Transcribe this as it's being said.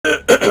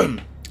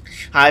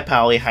Hi,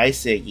 Polly. Hi,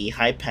 Siggy.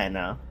 Hi,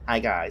 Penna. Hi,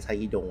 guys. How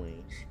you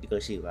doing?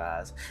 Because you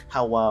guys.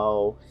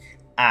 Hello.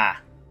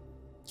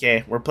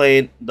 Okay, we're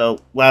playing the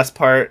last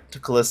part to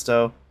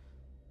Callisto.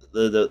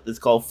 It's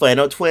called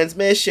Final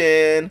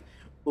Transmission.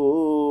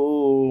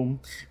 Ooh.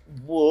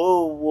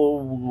 Whoa,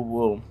 whoa, whoa,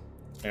 whoa.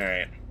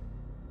 Alright.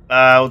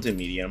 We'll do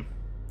medium.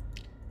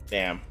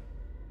 Damn.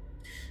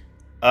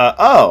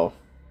 Oh.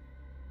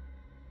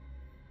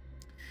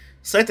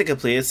 Select the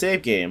completed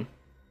save game.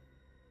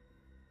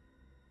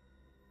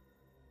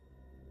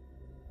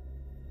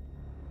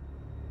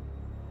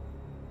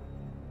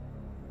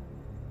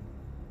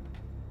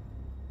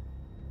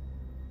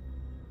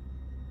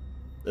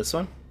 This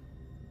one?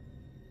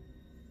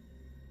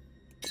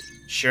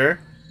 Sure.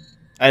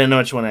 I didn't know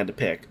which one I had to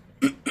pick.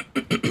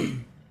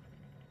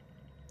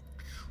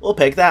 We'll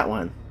pick that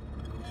one.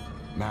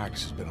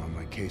 Max has been on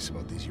my case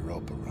about these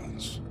Europa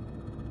runs.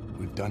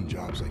 We've done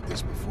jobs like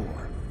this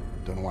before.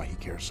 Don't know why he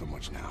cares so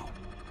much now.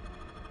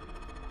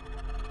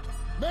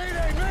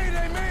 Mayday,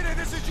 mayday, mayday!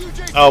 This is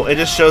UJ. Oh, it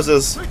just shows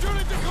us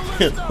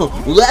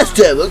last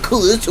time on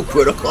Callisto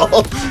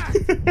Protocol.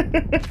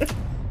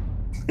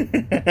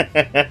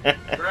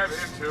 Grab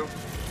him too.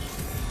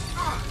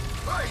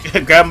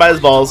 Grab him by his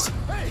balls.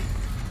 Hey,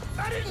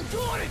 I didn't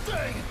do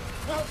anything.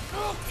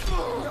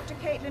 Dr.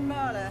 Caitlin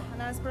Marler,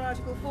 and as per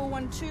Article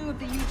 412 of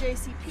the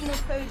UJC Penal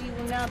Code, you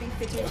will now be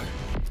fitted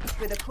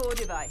with a core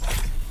device.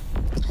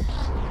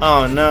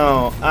 Oh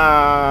no.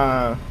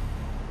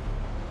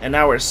 And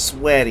now we're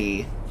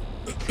sweaty.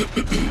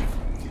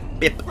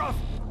 Bip. Bruv,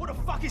 what the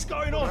fuck is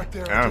going on? Right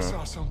there, I I don't just know.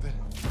 saw something.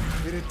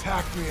 It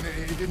attacked me and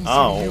it didn't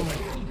Oh. seem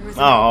human. There was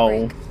an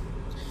Oh. outbreak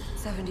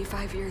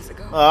 75 years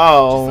ago.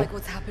 Oh. Just like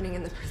what's happening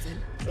in the prison.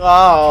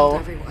 Oh.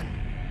 Killed everyone.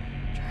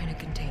 Trying to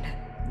contain it.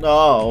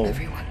 No.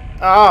 Everyone.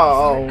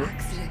 Oh. These aren't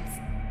accidents.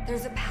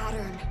 There's a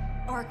pattern.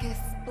 Arcus,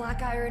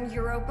 Black Iron,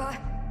 Europa.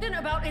 Then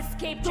about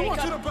escape, Then Jacob.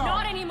 what's it about?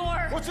 Not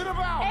anymore. What's it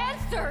about?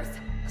 Answers.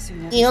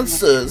 Soon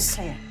Answers.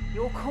 clear.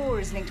 Your core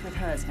is linked with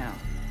hers now.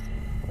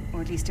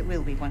 Or at least it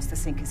will be once the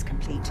sync is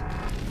complete.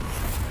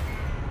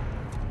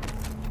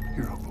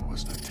 Europa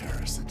wasn't a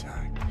terrorist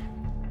attack.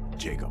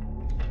 Jacob,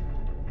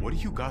 what do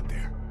you got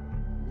there?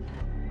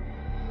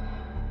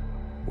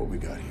 What we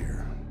got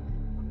here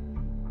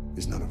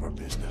is none of our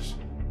business.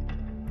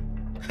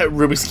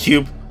 Rubik's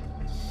Cube.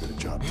 Got a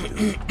job to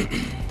do.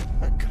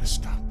 I could have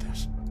stopped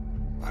this,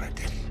 but I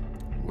didn't.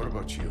 What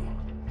about you?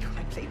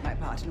 I played my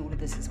part in all of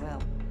this as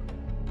well.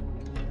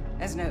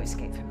 There's no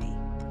escape for me.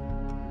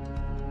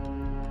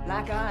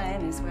 Black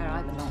Iron is where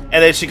I belong.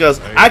 And then she goes,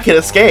 I can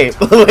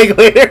escape. Like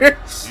later.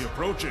 The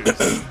approaches.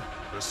 The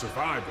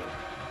survivor.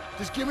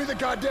 Just give me the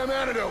goddamn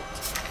antidote.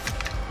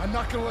 I'm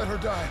not gonna let her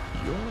die.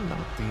 You're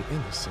not the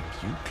innocent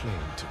you claim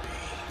to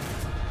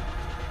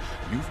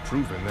be. You've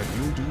proven that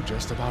you'll do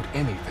just about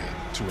anything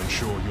to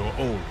ensure your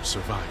own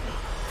survival.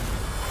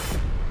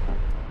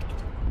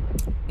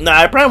 Nah,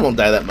 I probably won't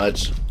die that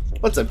much.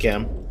 What's up,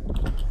 Cam?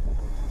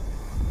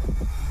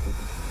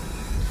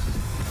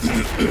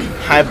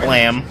 Hi,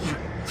 Blam.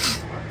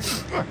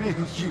 I mean,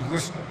 you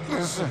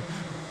listen.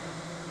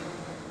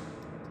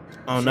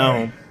 Oh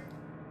no.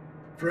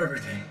 For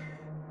everything.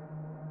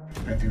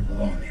 I do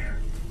belong here.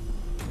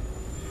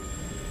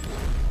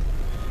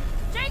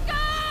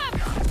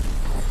 Jacob!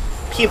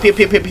 Pew pew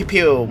pew pew pew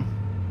pew.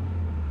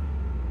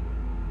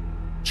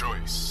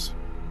 Choice.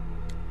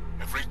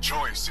 Every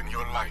choice in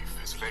your life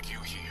has led you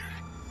here.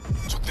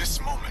 To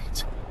this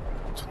moment.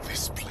 To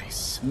this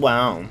place.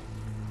 Wow.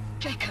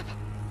 Jacob,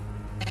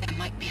 there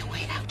might be a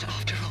way out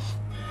after all.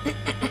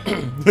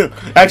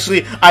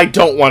 Actually, I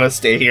don't want to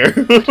stay here.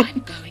 But I'm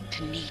going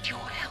to need your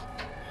help.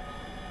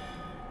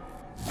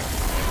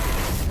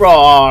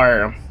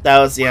 Roar. That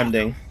was the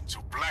ending. To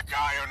Black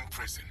Iron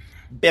Prison.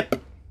 Bip.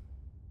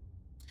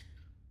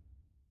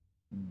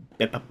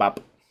 Bip bop bop.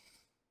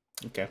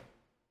 Okay.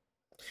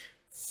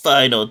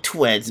 Final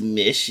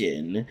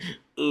transmission.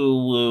 Ooh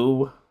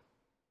woo.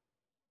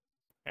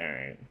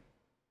 Alright.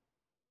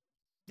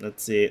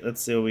 Let's see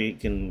what we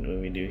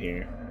do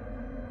here.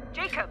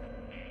 Jacob!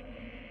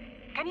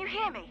 Can you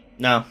hear me?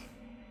 No.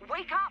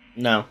 Wake up!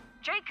 No.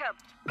 Jacob!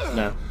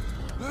 No.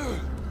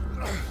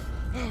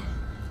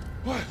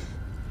 What?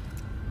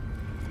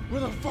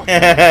 Where the fuck?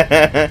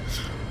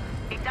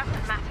 It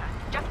doesn't matter.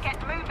 Just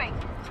get moving.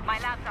 My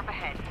lab's up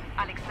ahead.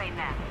 I'll explain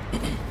there.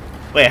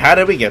 Wait, how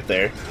did we get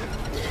there?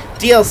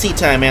 DLC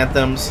time,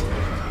 Anthems.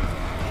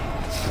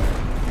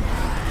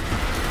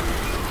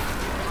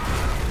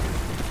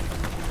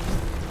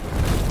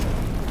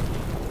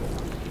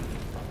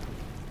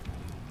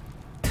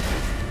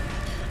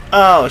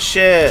 Oh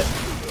shit.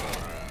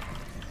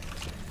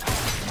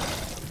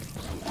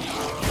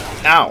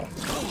 Ow.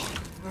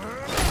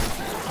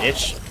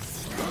 Bitch.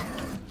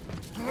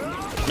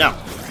 No.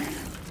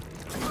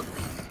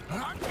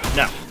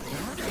 No.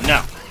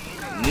 No.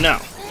 No.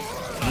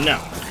 No.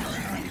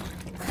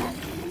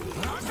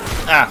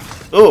 Ah.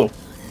 Ooh.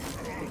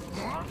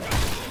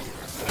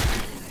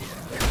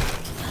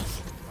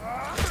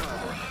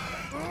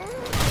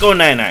 Go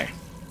 9-9.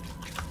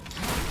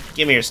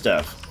 Give me your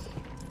stuff.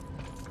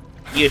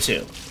 You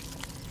too.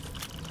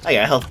 I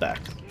got health back.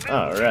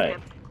 Alright.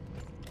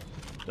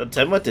 Don't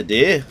tell me what to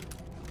do.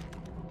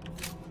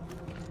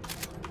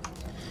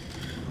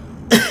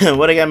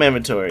 What I got in my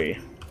inventory?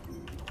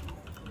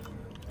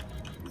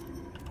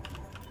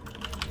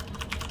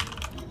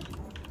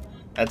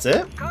 That's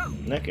it? Go.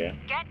 Okay.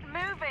 Get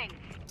moving.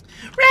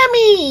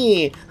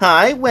 Remy!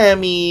 Hi,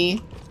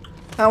 Whammy.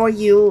 How are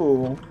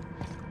you?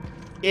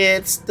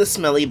 It's the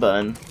smelly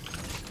bun.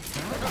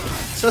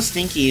 So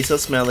stinky, so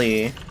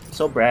smelly,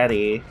 so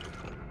bratty.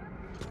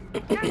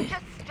 Don't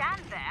just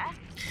stand there.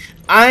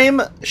 I'm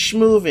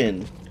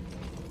schmovin'.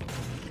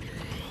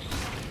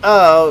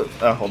 Oh,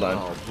 hold on.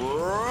 Oh,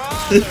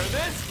 brother,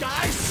 this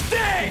guy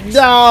stinks!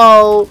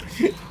 No!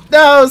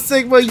 No,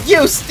 Sigma,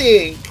 you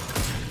stink!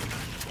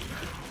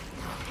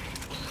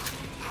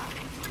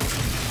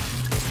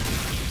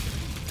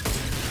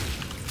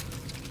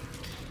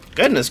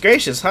 Goodness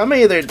gracious, how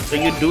many of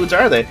you dudes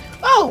are there?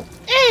 Oh,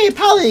 hey,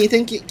 Polly,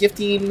 thank you,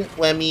 gifting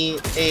Whammy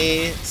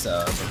a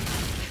sub.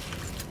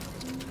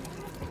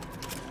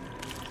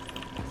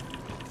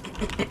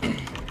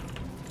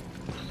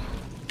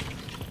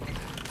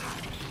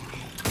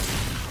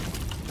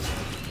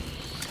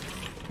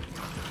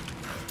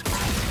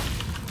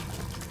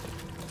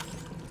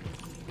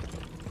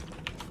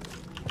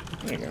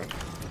 There you go.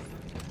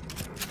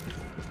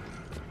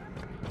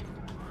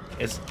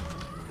 It's...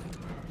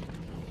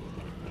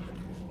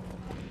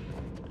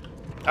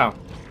 Oh.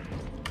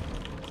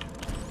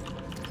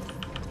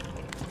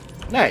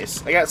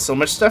 Nice. I got so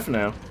much stuff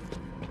now.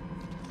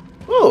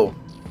 Ooh.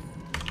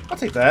 I'll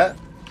take that.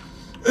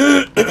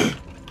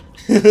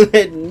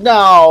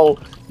 No!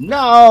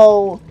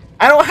 No!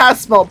 I don't have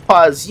small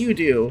paws, you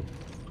do.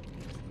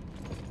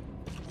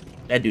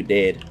 That dude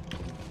dead.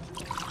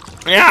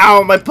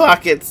 Ow, my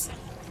pockets!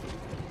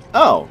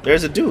 Oh,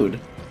 there's a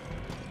dude.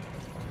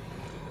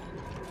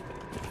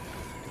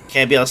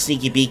 Can't be all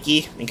sneaky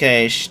beaky.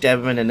 Okay, stab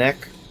him in the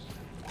neck.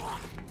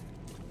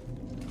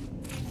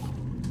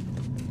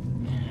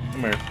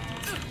 Come here.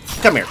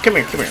 Come here, come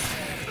here, come here.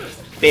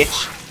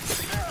 Bitch.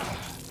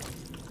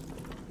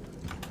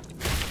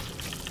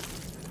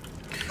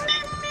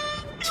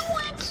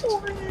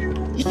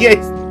 You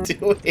guys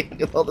doing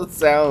with all the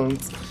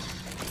sounds?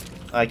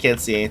 I can't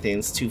see anything,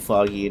 it's too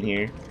foggy in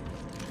here.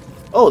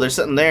 Oh, there's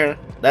something there.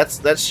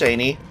 That's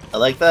shiny. I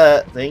like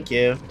that. Thank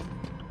you.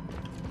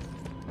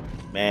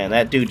 Man,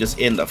 that dude just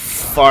in the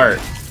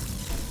fart.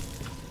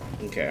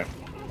 Okay.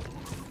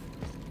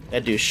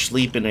 That dude's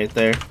sleeping right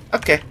there.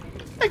 Okay.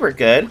 I think we're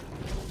good.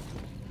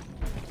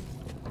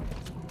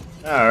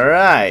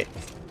 Alright.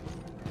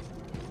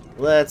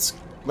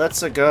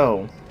 Let's-a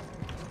go.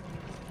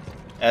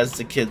 As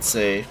the kids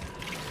say.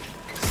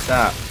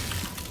 Stop.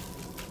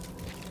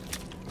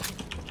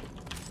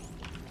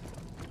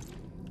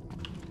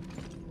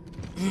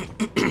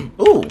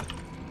 Ooh.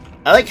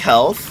 I like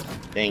health.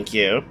 Thank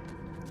you.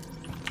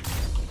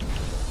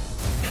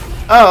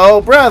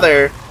 Oh,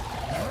 brother!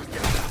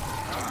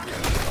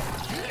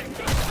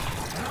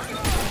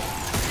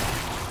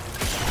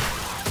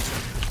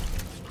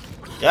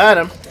 Got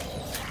him.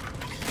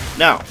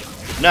 No.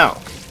 No.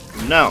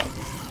 No.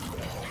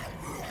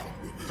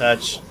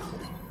 Touch.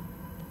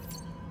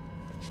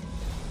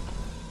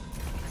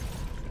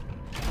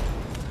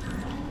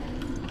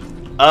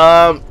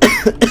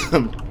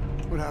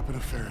 What happened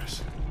to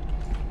Ferris?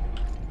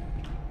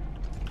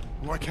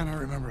 Why can't I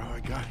remember how I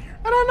got here?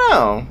 I don't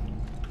know.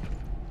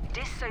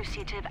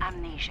 Dissociative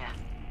amnesia.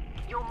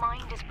 Your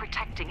mind is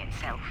protecting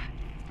itself.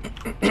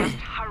 Just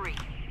hurry.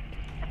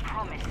 I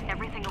promise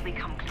everything will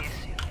become clear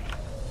soon.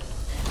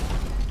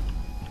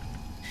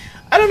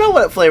 I don't know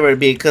what flavor it'd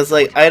be, cause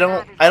like I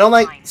don't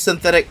like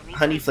synthetic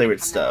honey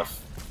flavored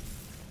stuff.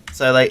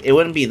 So like it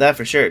wouldn't be that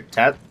for sure.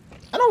 I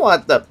don't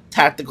want the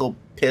tactical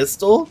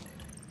pistol.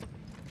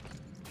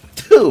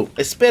 Dude,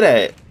 I spit at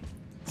it.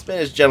 Spit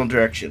in its general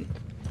direction.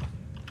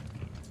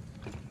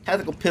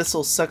 Tactical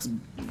pistol sucks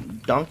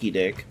donkey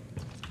dick.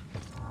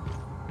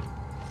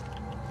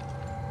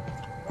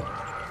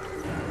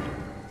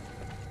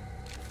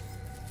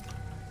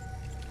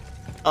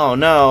 Oh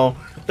no,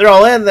 they're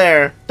all in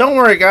there. Don't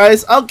worry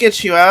guys, I'll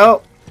get you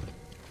out.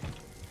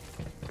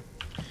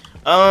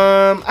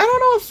 I don't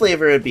know what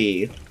flavor it'd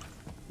be.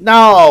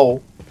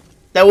 No,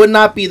 that would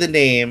not be the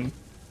name.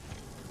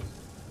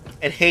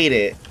 I'd hate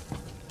it.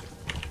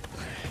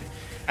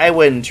 I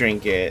wouldn't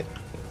drink it.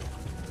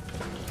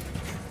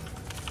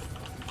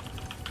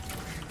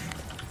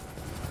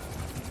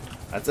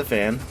 That's a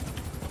fan.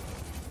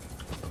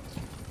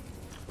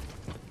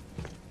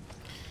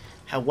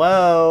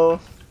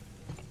 Hello.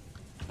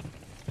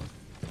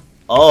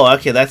 Oh,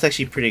 okay, that's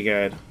actually pretty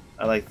good.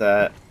 I like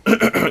that.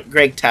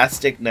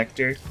 Greg-tastic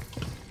nectar.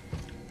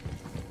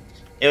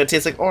 It would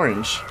taste like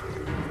orange.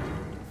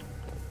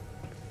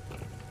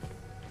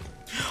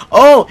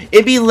 Oh,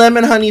 it'd be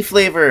lemon honey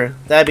flavor.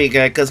 That'd be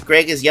good, because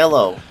Greg is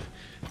yellow.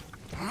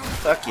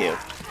 Fuck you.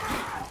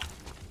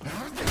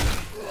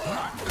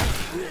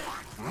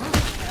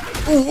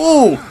 Ooh,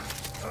 ooh.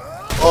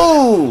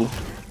 Ooh.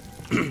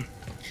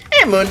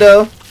 Hey,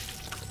 Mundo.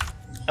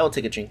 I will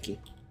take a drinky.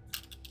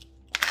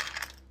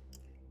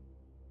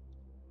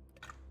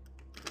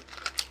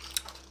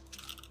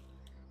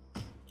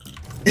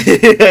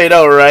 I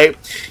know, right?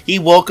 He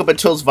woke up and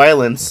chose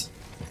violence.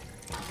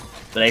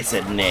 But I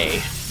said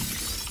nay.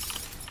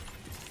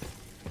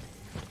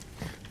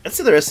 Let's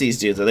see the rest of these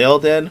dudes. Are they all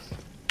dead?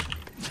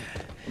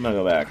 I'm gonna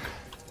go back.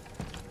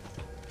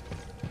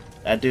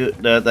 That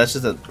dude, no, that's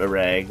just a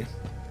rag.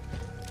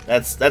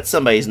 That's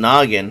somebody's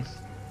noggin.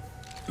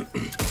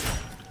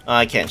 Oh,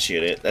 I can't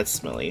shoot it. That's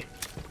smelly.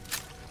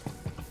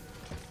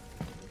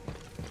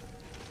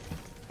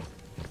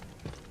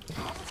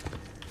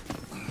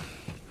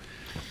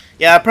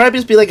 Yeah, it'd probably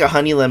just be like a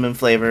honey lemon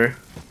flavor.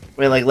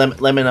 I mean, like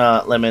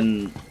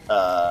lemon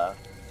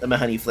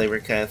honey flavor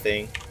kind of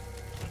thing.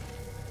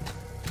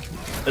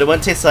 But it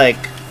wouldn't taste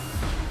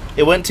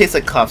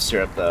like cough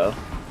syrup though.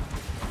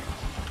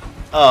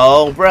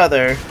 Oh,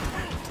 brother.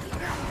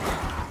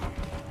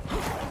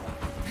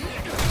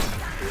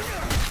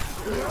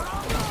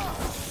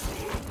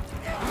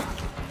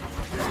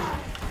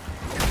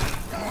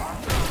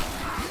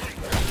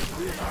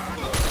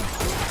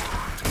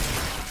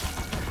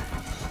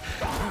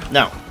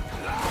 No.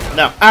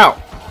 No.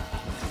 Ow!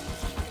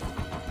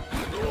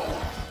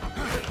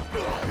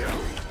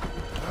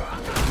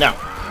 No.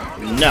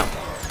 No.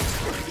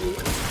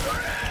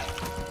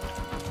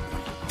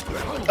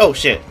 Oh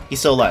shit, he's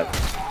still alive.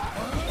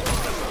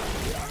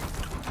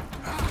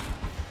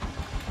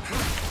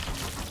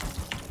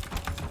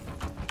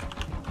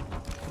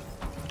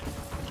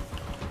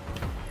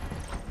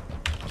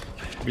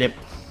 Blip.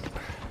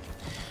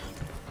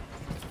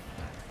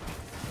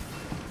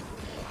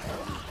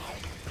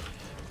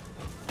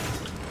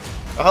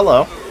 Oh,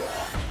 hello.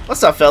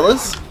 What's up,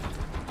 fellas?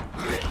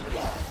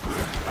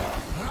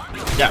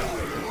 No.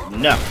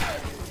 No.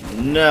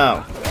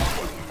 No.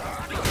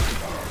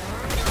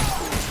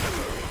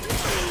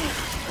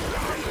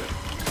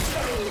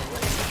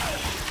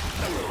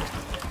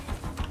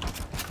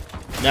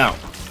 No.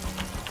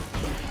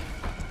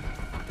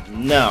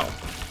 No.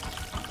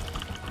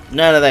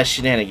 None of that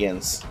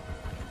shenanigans.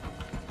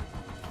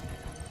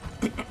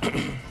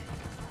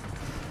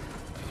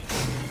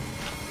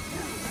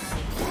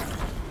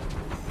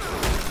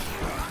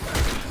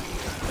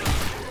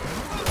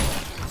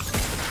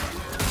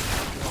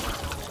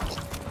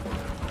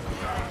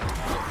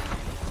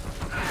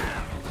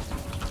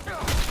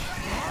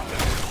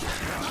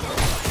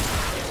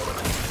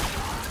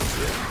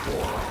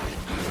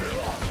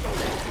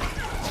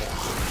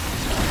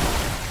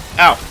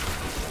 Ow.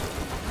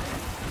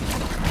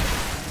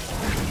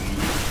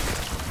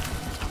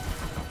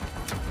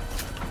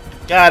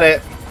 Got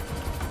it.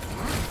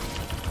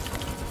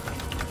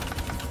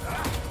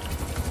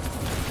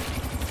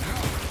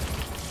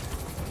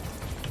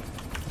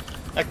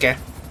 Okay.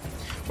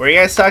 What are you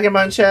guys talking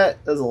about in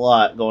chat? There's a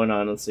lot going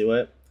on. Let's see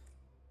what.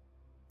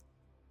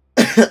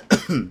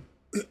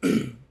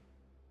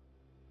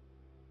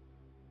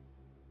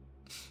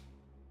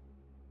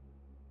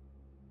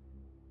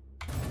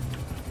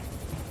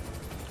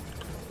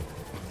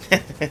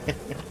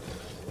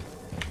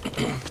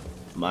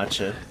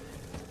 Matcha.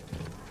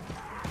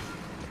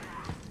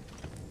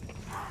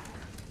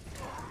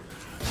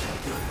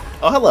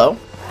 Oh, hello.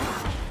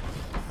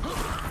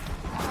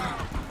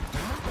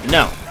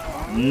 No.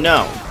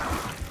 No.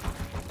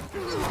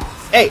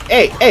 Hey,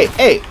 hey, hey,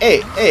 hey,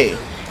 hey, hey.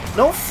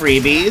 No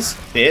freebies,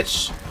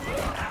 bitch.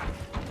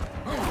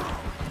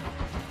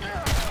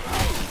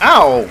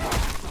 Ow.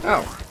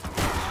 Ow.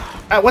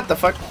 Ow, what the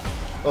fuck?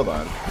 Hold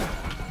on.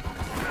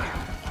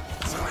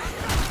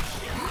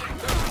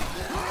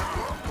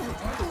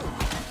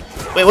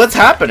 Wait, what's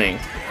happening?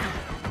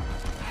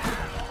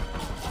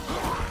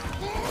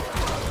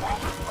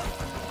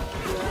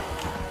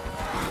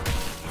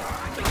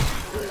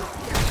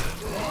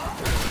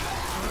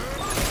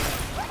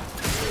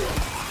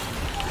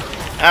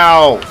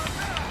 Ow!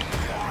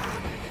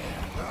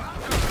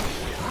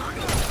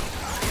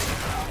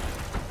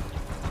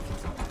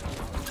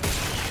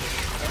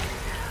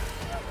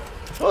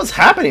 What was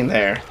happening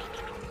there?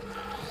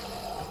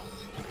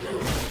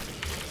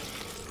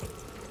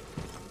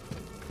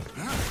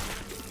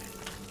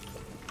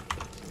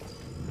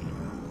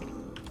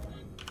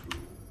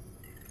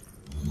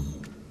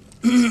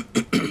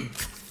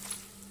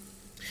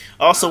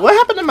 Also, what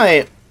happened to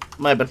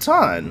my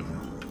baton?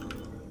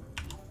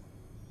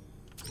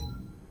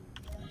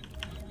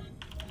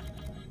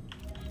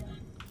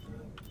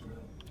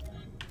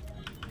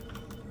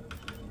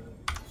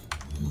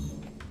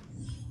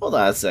 Hold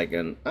on a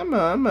second. I'm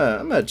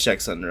gonna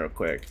check something real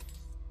quick.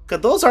 Cause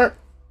those aren't.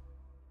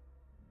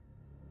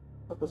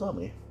 What was on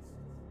me?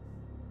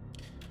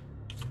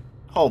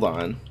 Hold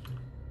on.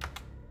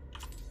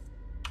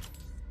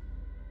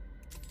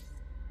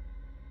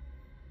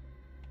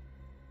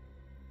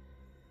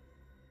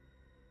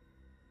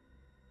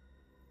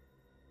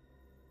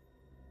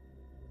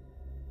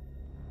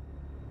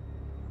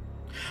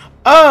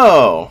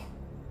 Oh!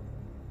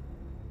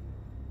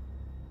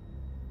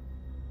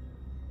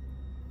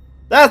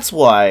 That's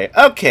why.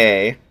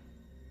 Okay.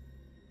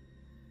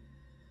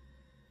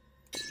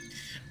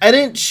 I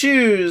didn't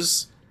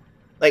choose,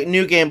 like,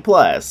 New Game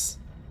Plus.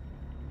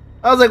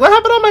 I was like, what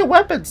happened to all my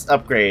weapons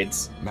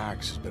upgrades?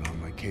 Max has been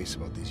on my my case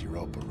about these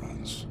Europa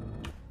runs.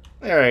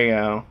 There we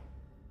go.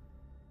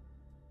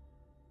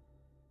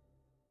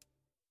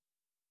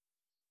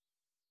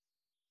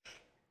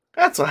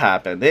 That's what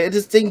happened. It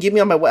just didn't give me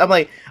on my way. I'm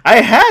like, I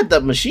had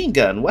the machine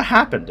gun. What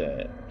happened to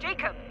it?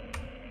 Jacob!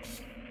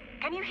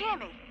 Can you hear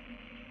me?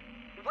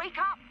 Wake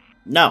up!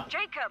 No.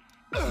 Jacob!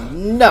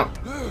 No.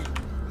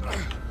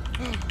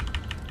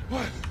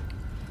 What?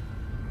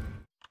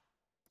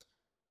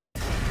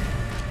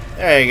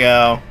 There you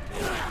go.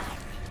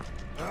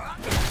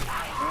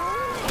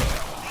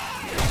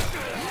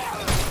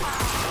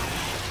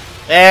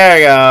 There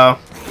you go.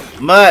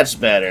 Much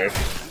better.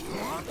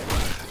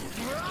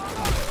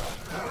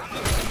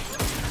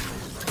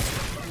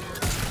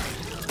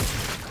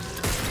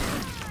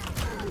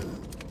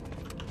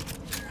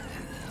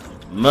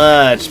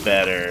 Much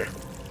better.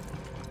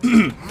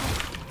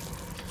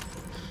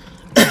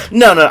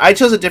 No, I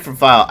chose a different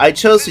file. I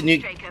chose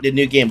the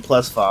new game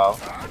plus file.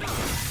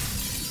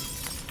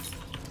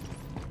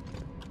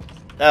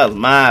 That was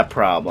my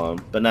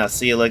problem. But now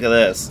see, look at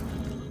this.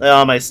 Look at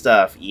all my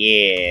stuff.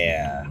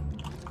 Yeah.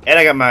 And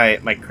I got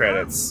my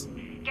credits.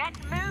 Get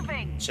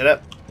moving! Shut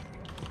up.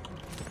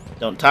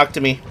 Don't talk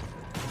to me.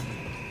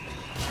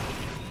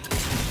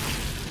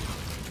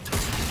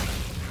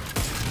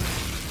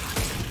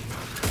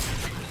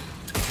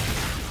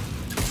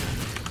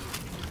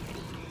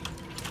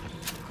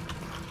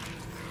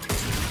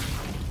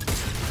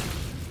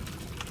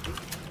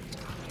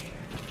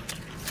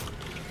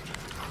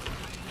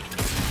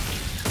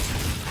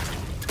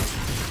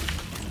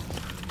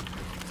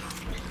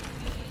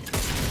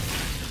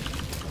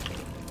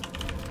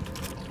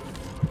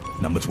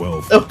 Number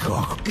 12. Oh.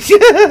 Cock.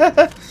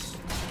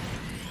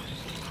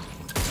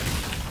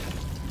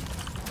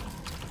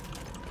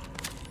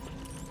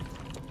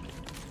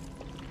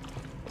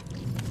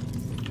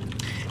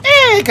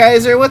 Hey,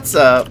 Kaiser, what's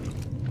up?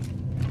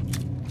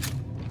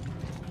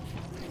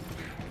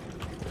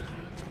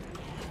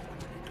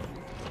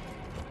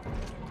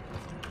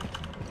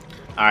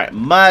 Alright,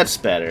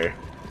 much better.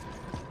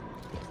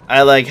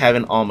 I like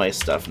having all my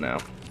stuff now.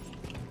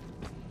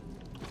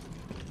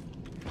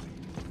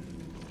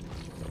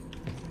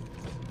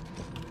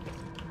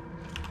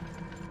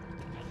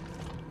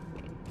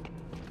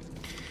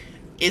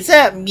 Is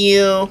that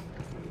Mew?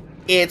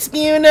 It's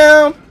Mew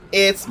now.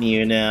 It's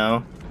Mew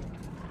now.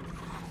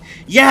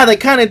 Yeah, they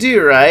kind of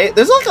do, right?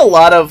 There's like a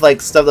lot of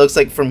like stuff that looks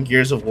like from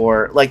Gears of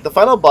War. Like the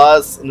final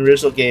boss in the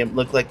original game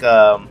looked like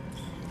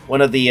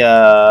one of the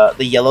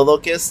yellow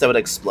locusts that would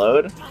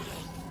explode.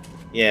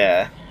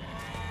 Yeah.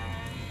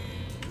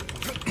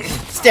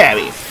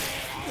 Stabby.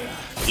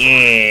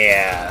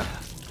 Yeah.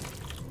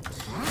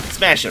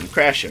 Smash him,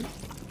 crash him.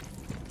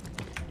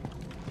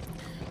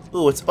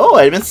 Ooh, it's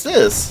I missed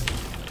this.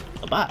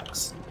 A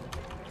box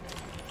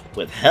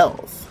with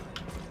health.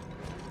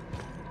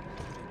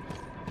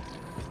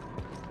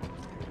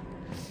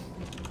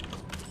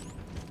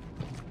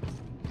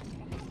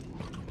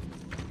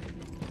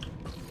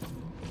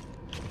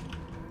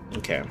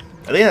 Okay,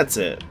 I think that's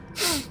it.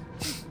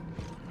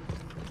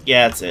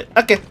 Yeah, that's it.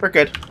 Okay, we're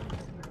good.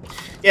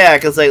 Yeah,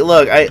 because like,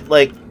 look,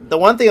 the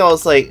one thing I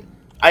was like,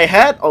 I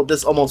had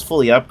this almost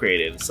fully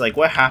upgraded. It's like,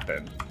 what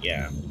happened?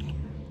 Yeah,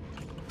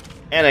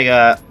 and I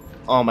got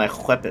all my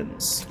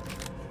weapons.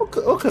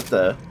 We'll cut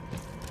the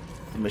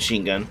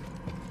machine gun.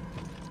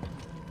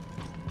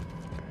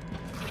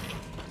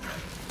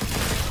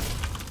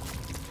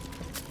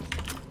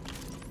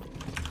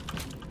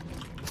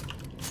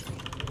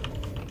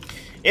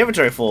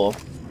 Inventory full.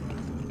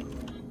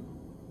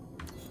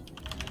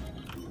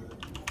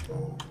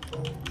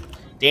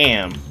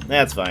 Damn,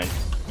 that's fine.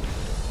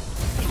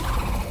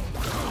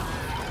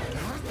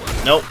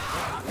 Nope.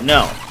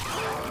 No.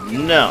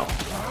 No.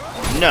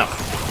 No.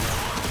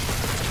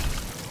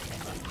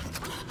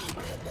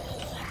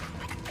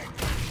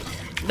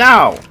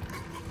 No!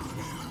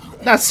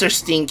 Not Sir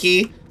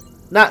Stinky.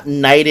 Not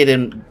knighted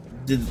and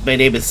my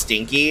name is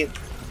Stinky.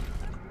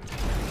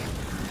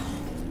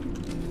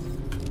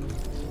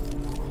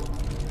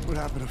 What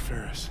happened to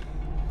Ferris?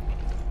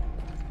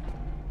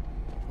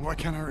 Why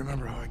can't I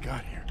remember how I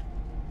got here?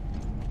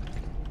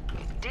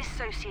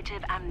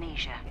 Dissociative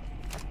amnesia.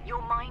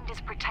 Your mind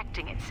is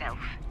protecting itself.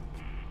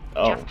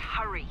 Oh. Just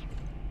hurry.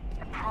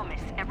 I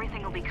promise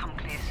everything will become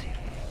clear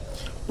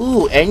soon.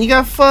 Ooh, and you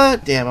got pho?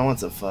 Damn, I want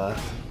some pho.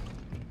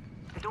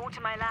 The door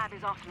to my lab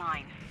is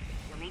offline.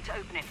 You'll need to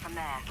open it from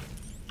there.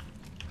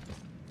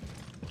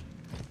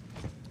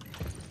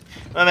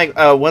 I make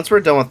once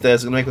we're done with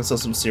this, I'm gonna make myself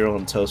some cereal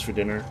and toast for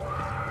dinner.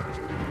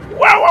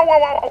 Wow, wow, wow,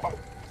 wow, wow.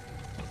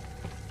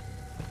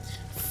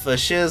 For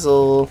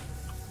shizzle.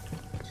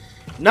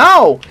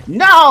 No!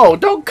 No!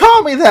 Don't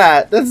call me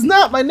that! That's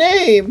not my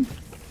name!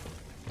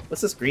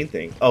 What's this green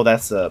thing? Oh,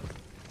 that's okay,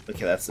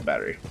 that's the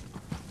battery.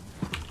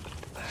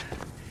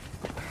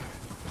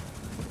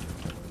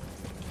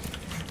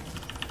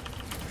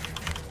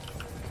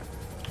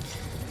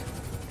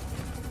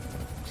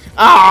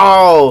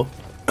 Oh!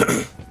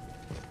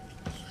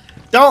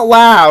 Don't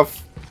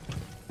laugh!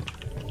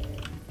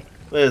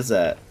 What is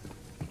that?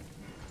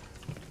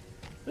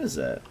 What is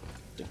that?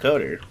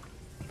 Decoder.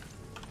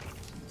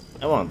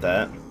 I want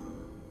that.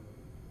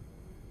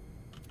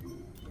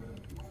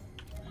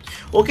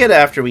 We'll get it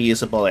after we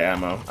use up all the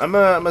ammo. I'm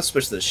gonna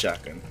switch to the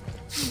shotgun.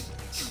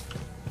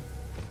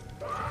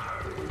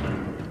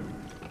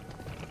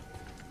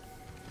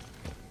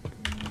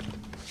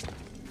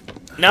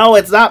 No,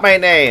 it's not my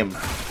name!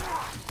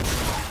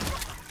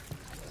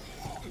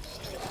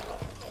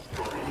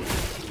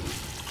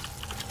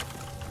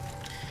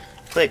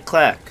 Click,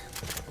 clack.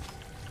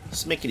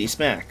 Smickety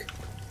smack.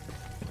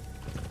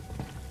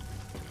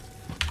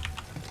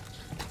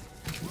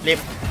 Nip.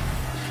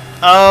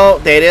 Oh,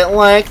 they didn't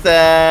like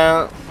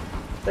that.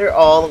 They're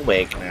all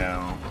awake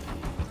now.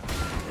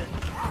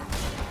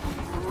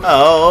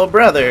 Oh,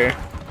 brother.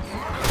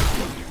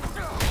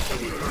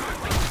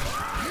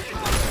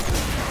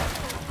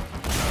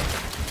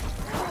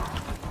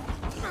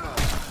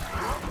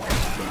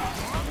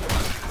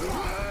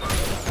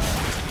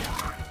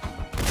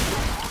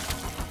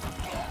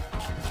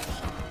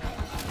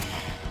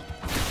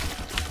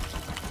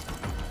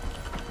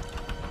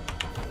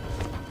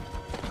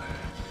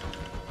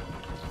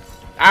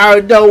 Oh,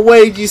 no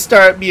way did you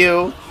start,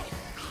 Mew.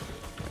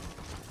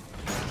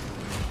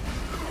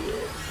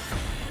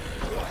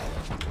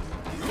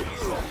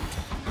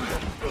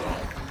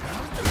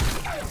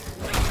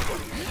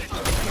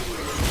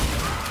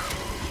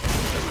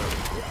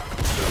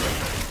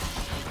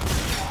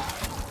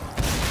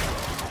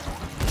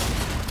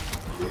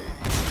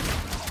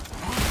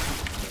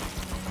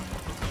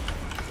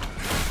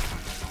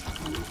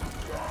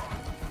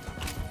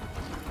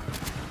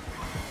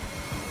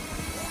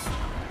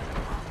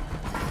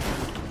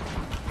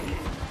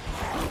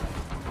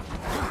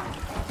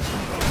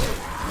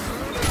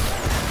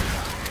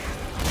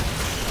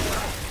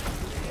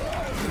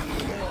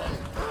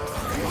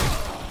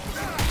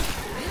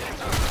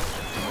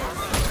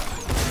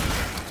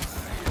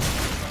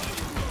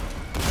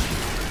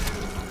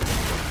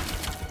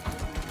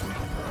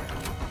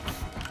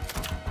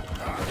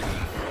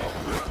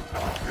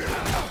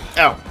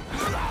 Oh.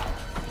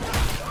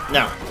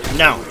 No.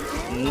 No.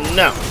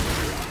 No.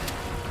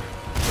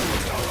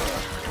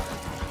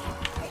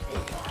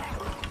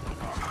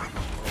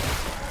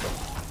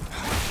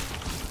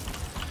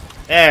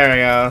 There we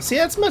go. See,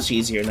 that's much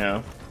easier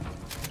now.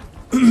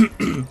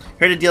 Heard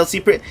the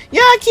DLC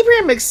yeah, I keep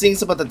hearing mixed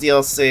things about the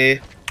DLC.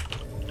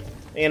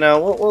 You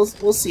know,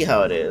 we'll see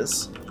how it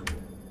is.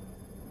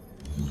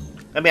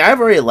 I mean, I've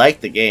already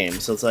liked the game,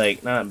 so it's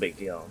like not a big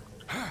deal.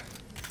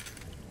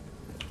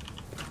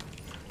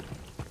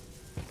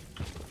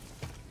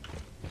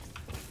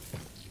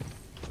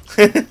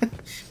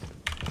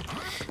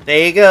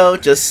 There you go,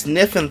 just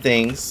sniffing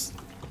things.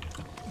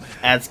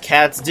 As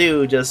cats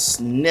do, just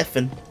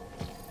sniffing.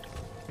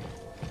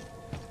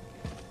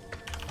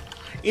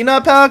 You know,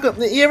 pal,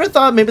 you ever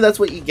thought maybe that's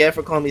what you get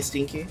for calling me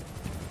stinky?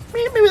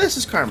 Maybe that's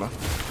just karma.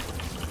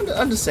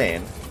 I'm just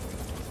saying.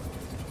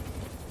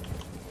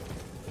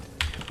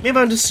 Maybe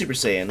I'm just Super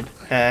Saiyan.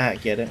 Haha,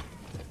 get it?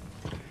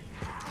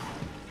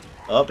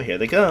 Oh, here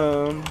they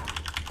come.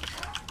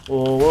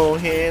 Whoa, whoa,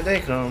 here they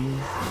come.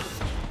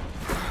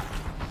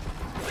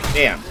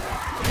 Bam.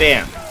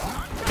 Bam.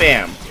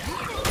 Bam.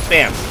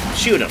 Bam.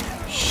 Shoot him.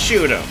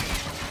 Shoot him.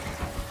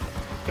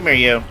 Come here,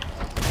 you.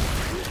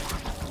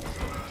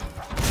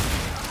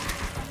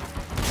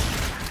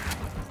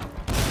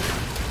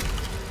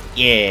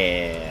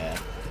 Yeah.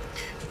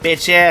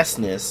 Bitch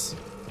assness.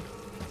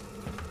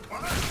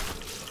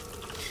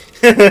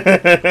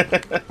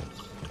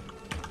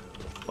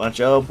 Watch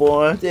out,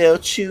 boy, they'll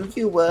chew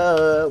you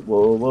up.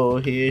 Whoa, whoa,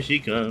 here she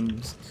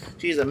comes.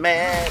 She's a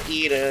man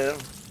eater.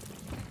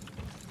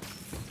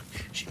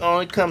 She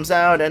only comes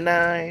out at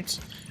night.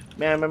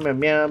 Meow, meow, meow,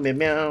 meow, meow,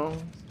 meow.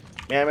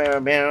 Meow, meow,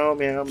 meow,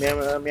 meow,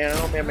 meow,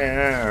 meow, meow,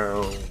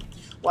 meow.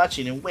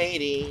 Watching and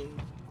waiting.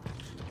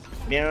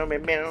 Meow, meow,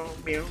 meow,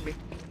 meow, meow.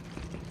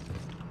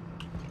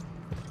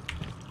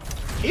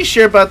 You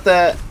sure about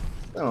that?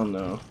 Oh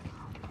no.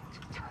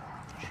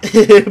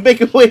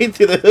 Make a way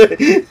through the hood.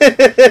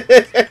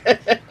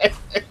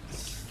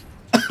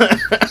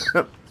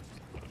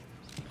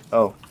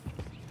 Oh.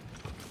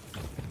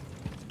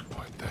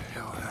 What the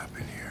hell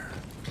happened here?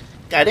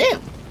 Goddamn.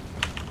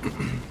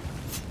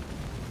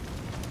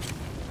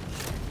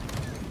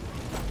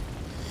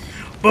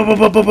 Boom, boom,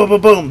 boom, boom, boom,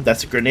 boom, boom.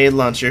 That's a grenade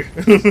launcher.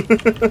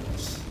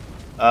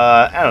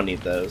 I don't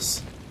need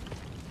those.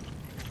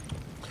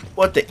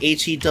 What the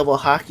HE double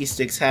hockey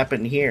sticks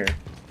happened here?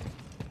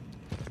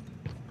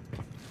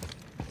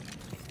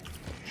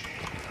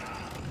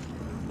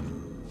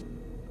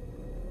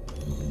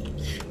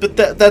 But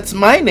that's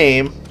my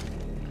name.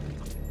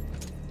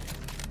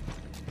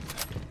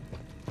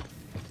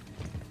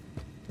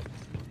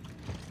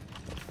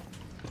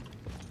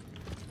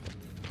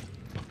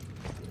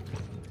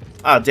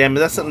 Ah, oh, damn it,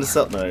 that's something to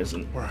sell. No, it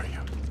isn't. Where are you?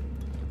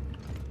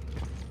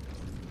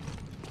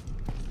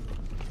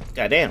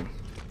 Goddamn.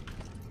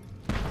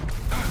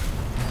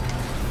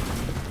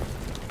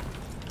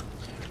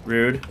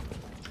 Rude.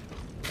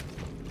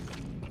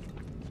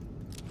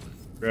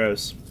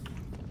 Gross.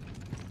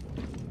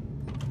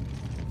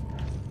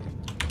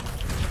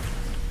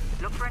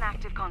 Look for an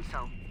active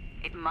console.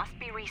 It must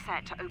be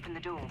reset to open the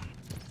door.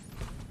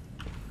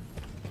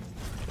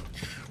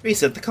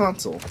 Reset the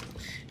console.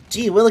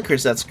 Gee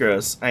willikers, that's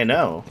gross. I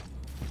know.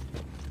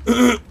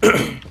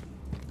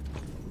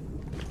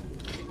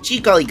 Gee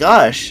golly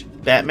gosh,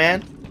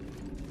 Batman.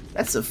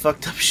 That's some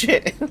fucked up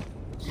shit.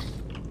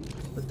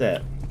 What's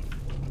that?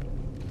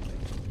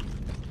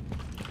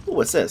 Ooh,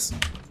 what's this?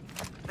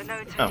 The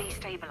nodes are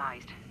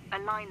destabilized.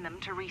 Align them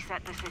to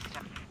reset the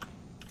system.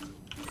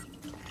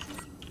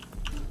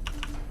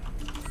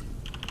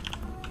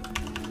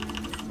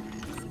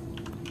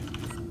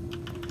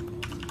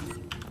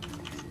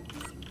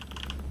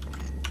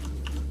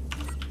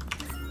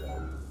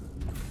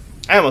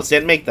 I almost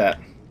didn't make that.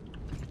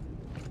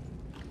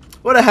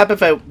 What would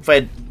happen if I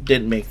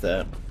didn't make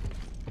that?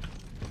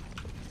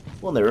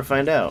 We'll never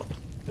find out.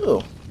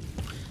 Ooh.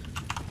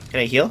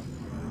 Can I heal?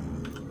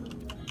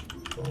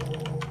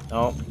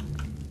 Oh.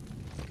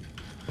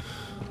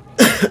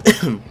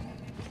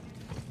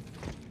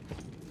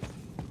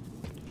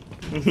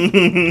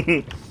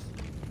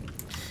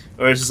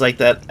 Or it's just like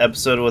that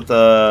episode with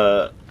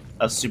a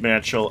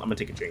supernatural. I'm gonna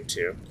take a drink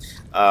too.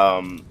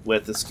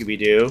 With the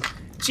Scooby-Doo.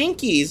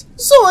 Jinkies!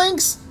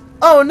 Zoinks!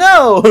 Oh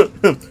no!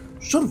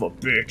 Son of a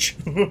bitch!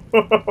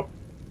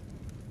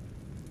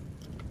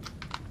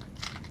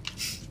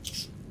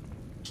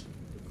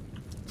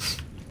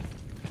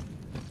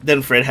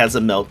 Then Fred has a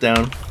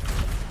meltdown.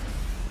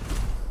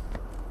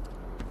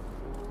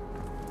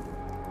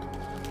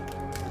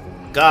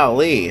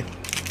 Golly.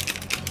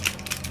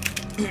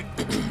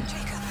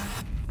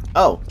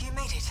 Oh. You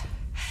made it.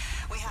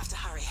 We have to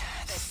hurry.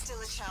 There's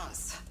still a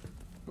chance.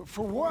 But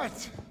for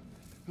what?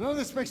 None of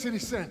this makes any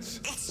sense.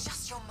 It's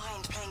just your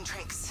mind playing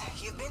tricks.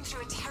 You've been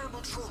through a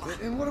terrible trauma.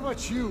 And what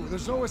about you?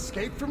 There's no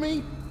escape for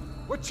me?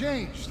 What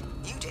changed?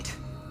 You did.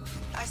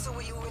 I saw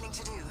what you were willing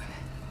to do.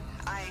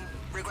 I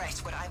regret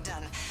what I've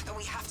done, but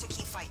we have to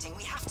keep fighting.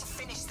 We have to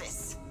finish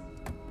this.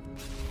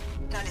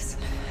 Now listen,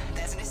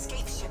 there's an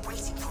escape ship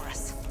waiting for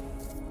us.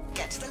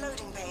 Get to the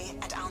loading bay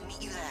and I'll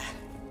meet you there.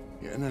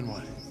 Yeah, and then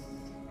what?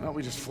 Why don't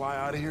we just fly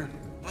out of here?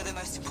 With the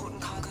most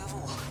important cargo of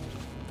all.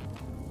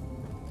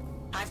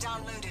 I've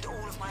downloaded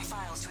all of my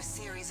files to a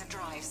series of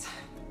drives.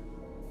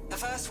 The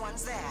first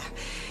one's there.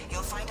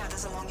 You'll find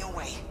others along your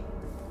way.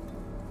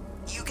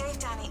 You gave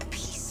Danny a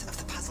piece of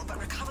the puzzle, but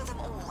recover them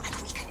all and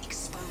we can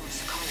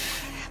expose Cole.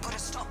 Put a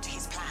stop to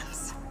his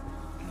plans.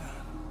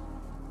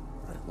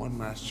 Right, one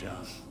last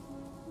job.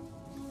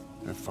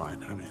 And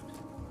fine, I'm in.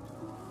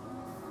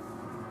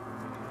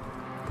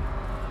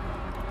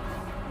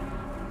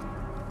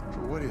 So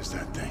what is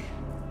that thing?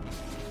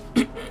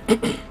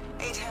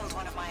 It held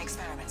one of my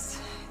experiments.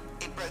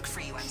 It broke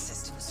free when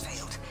systems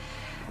failed.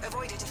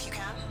 Avoid it if you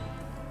can.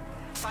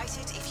 Fight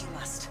it if you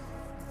must.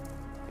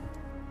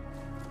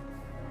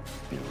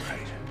 You're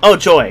right. Oh,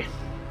 joy.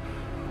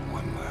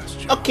 One last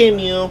job. Okay,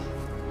 Mew.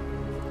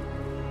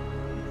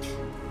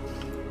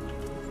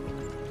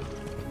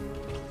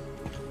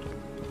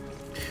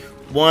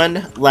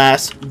 One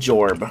last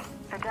jorb.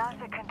 The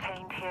data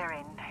contained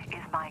herein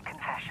is my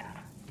confession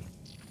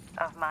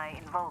of my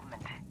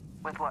involvement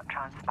with what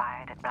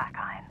transpired at Black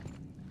Iron.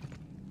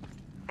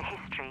 The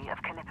history of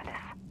Callisto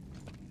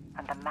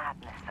and the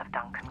madness of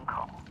Duncan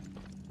Cole.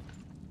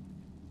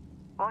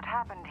 What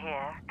happened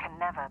here can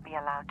never be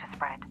allowed to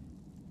spread.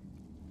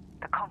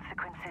 The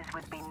consequences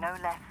would be no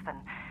less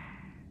than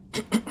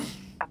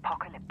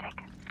apocalyptic.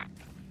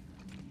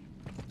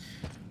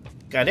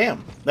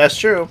 Goddamn, that's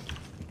true.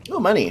 Oh,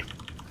 money.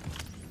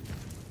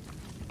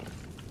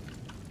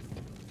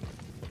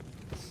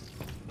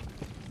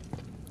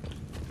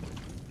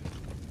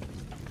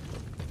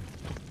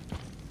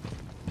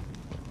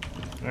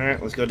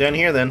 Alright, let's go down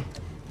here then.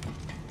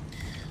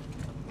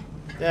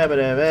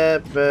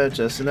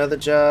 Just another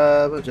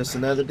job, just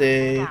another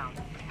day. Down,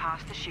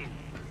 past the chute.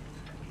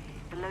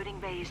 The loading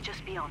bay is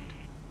just beyond.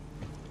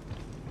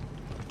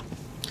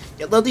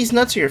 Yeah, load these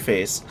nuts to your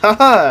face.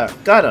 Haha,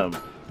 got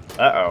him.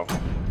 Uh-oh.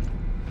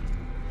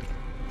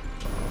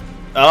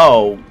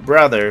 Oh,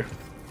 brother.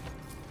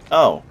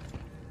 Oh.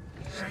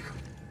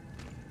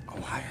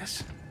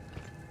 Elias?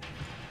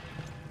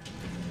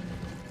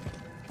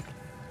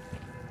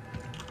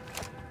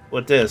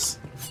 What this?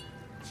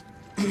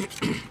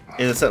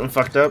 Is it something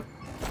fucked up?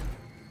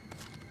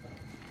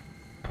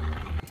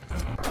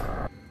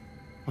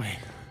 Wait.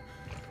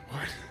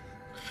 What?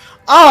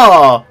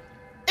 Oh!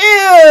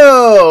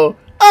 Ew!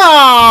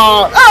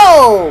 Oh!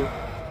 Oh!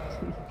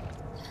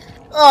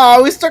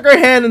 Oh, we stuck our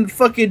hand in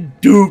fucking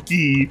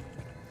Dookie.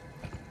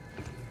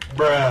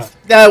 Bruh.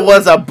 That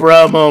was a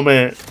bruh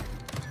moment.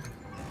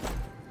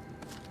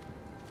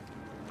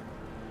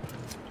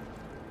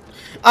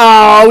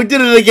 Oh, we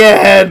did it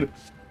again!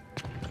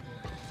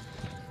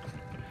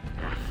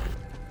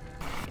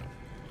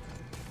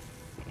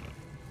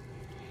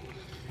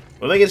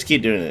 What if I just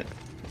keep doing it?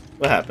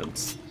 What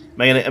happens?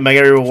 Am I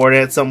gonna be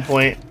rewarded at some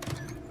point?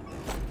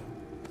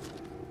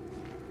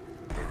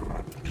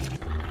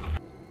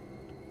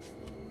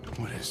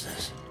 What is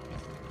this?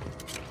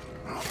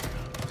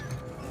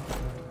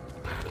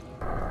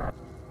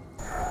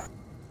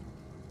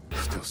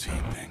 Still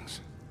seeing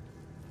things.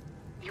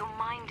 Your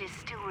mind is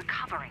still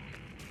recovering.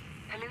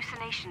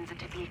 Hallucinations are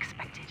to be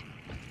expected.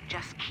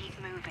 Just keep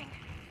moving.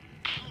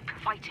 Keep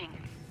fighting.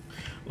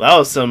 That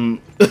was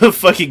some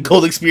fucking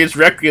Gold Experience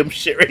Requiem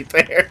shit right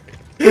there.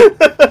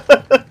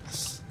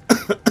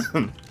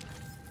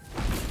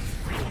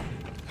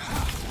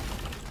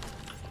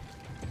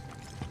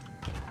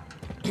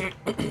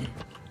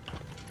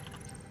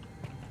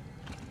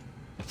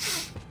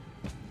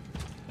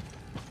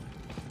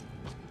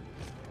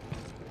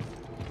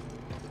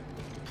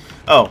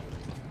 Oh,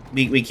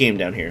 we came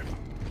down here.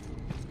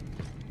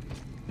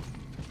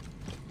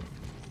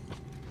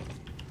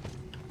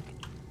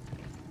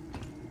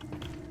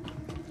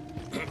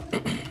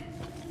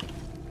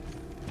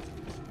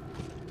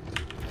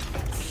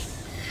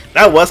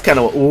 That was kind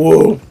of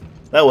whoa.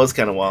 That was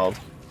kind of wild.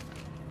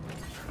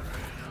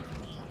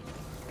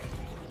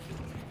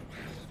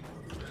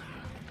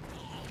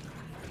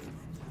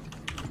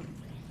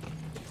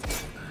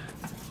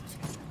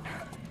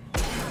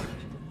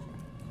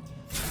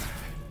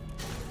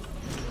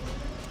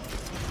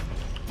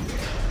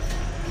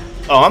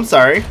 Oh, I'm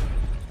sorry.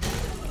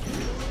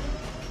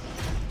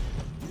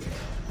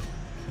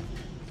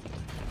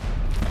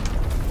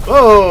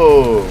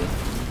 Whoa!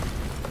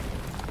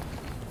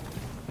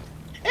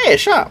 Hey, a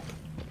shop.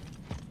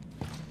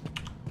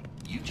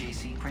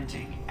 UJC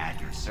Printing at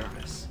your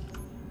service.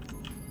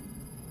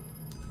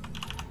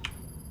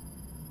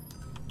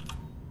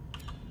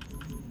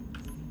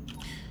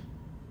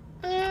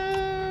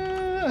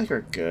 I think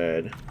we're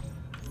good.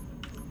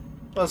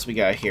 What else we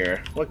got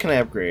here? What can I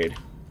upgrade?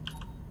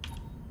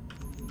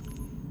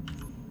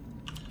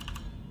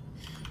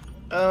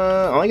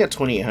 I only got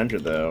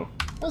 2,800 though.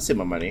 I'll save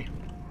my money.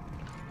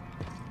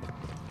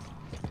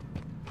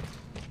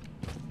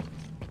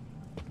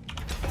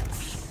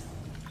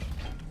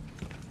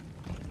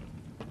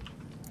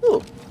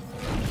 Ooh.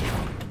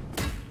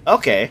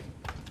 Okay.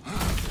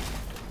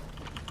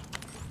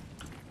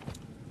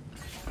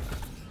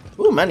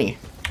 Ooh, money,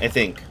 I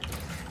think.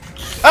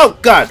 Oh,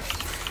 God!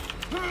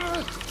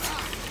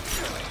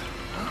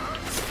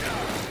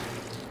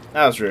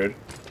 That was rude.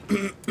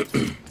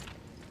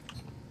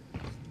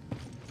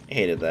 I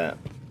hated that.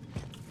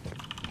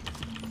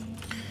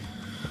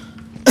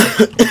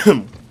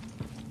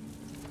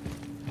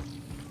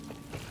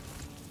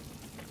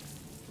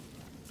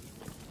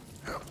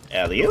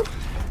 Alley-oop.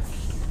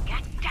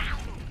 Get down.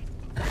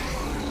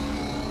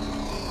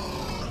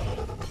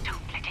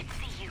 Don't let it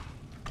see you.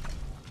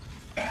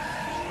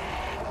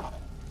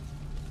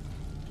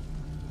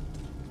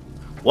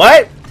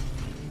 What?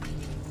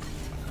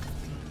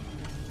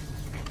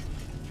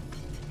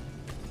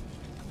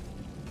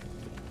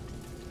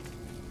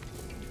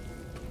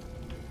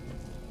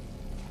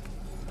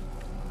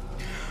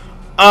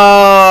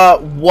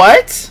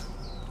 What?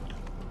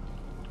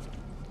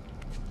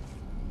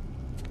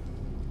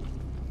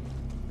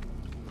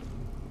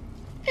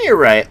 Hey, you're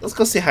right. Let's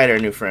go say hi to our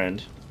new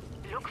friend.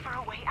 Look for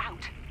a way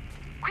out.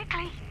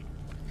 Quickly.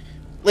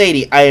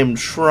 Lady, I am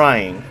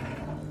trying.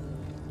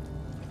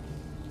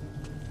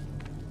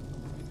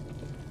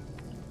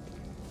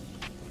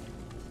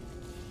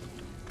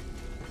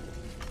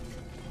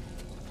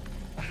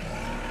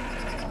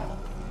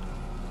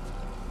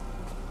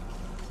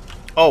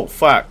 Oh,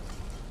 fuck.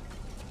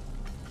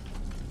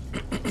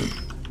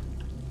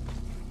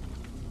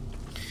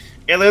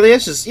 Yeah, literally,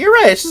 it's just... You're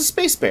right, it's just a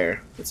space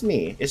bear. It's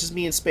me. It's just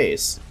me in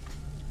space.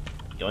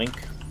 Yoink.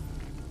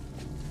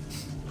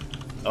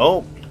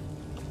 Oh.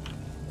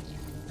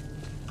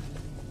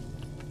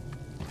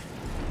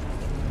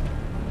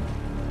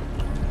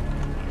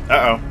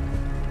 Uh-oh.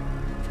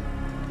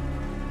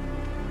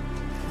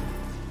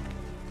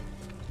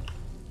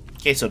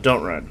 Okay, so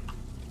don't run.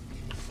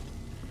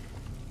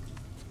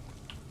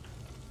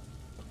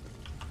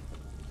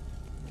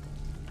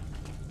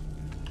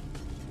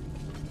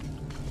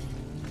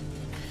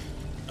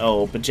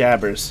 Oh,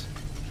 bejabbers.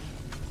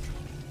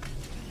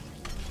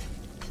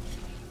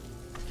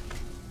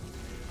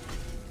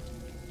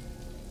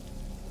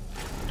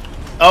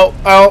 Oh,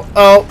 oh,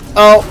 oh,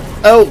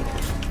 oh, oh!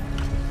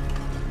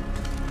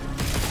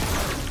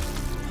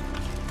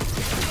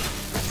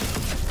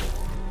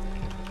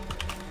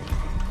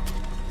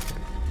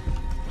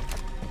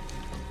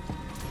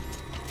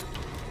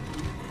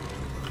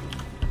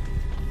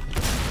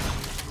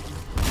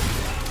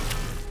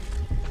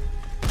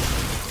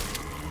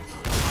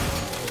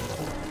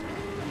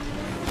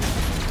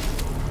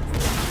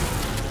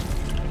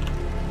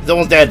 He's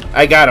almost dead.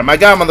 I got him. I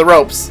got him on the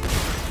ropes.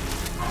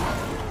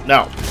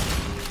 No.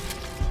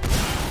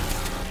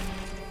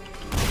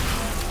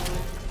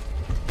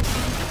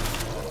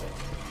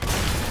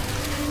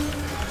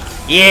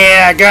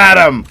 Yeah, I got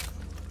him.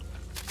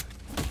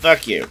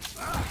 Fuck you.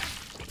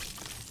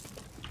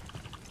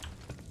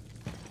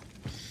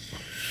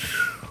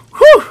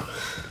 Whew.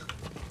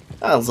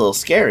 That was a little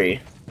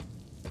scary.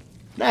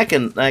 I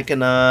can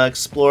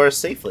explore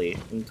safely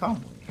and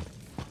calmly.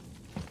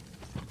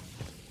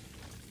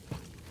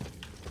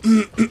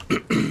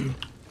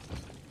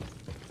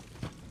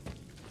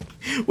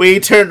 We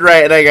turned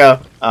right and I go,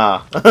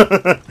 ah.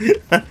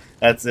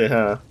 That's it,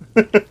 huh?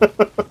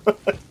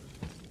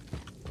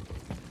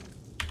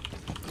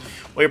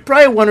 Well, you're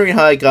probably wondering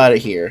how I got it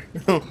here.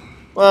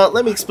 Well,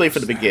 let me explain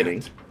from the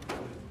beginning.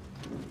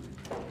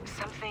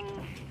 Something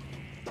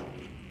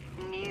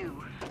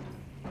new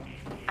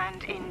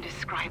and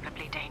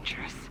indescribably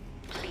dangerous.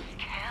 Be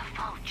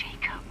careful,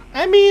 Jacob.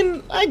 I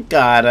mean, I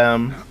got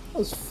him. It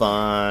was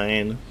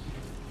fine.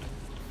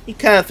 He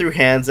kind of threw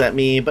hands at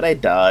me, but I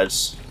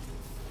dodged.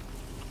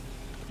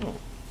 Oh.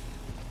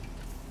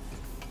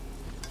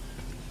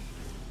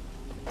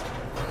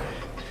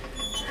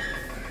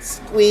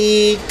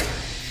 Squeak.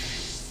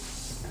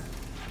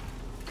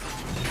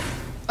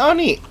 Oh,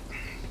 neat.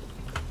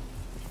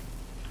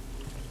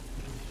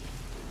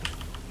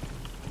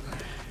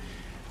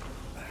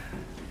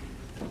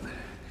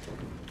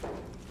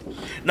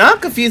 Now I'm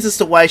confused as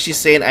to why she's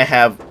saying I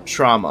have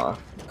trauma.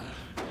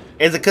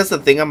 Is it because of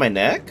the thing on my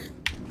neck?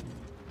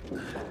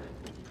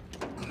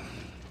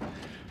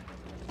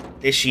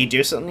 Did she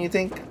do something, you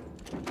think?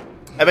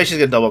 I bet she's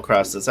gonna double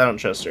cross this. I don't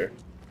trust her.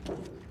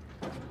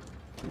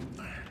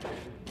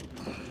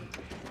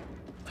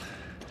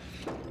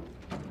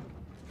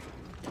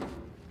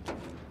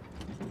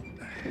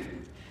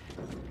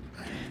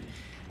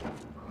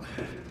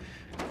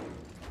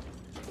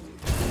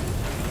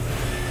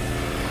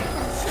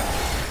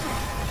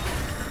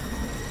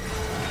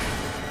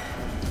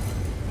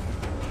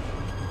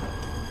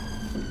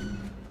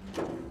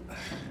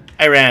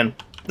 I ran.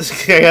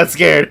 I got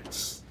scared.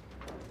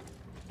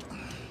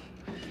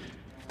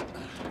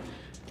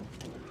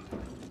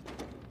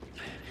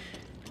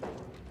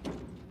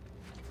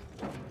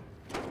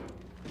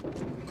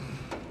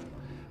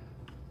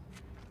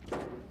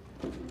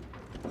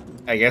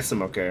 I guess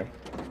I'm okay.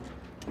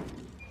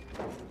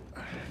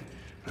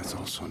 That's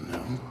also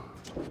new.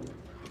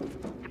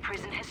 The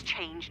prison has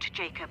changed,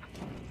 Jacob.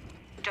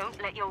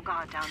 Don't let your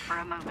guard down for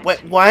a moment.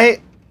 Wait,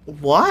 why?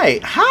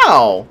 Why?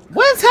 How?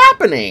 What is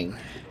happening?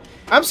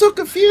 I'm so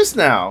confused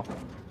now.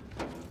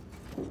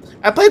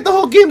 I played the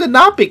whole game to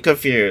not be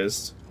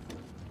confused.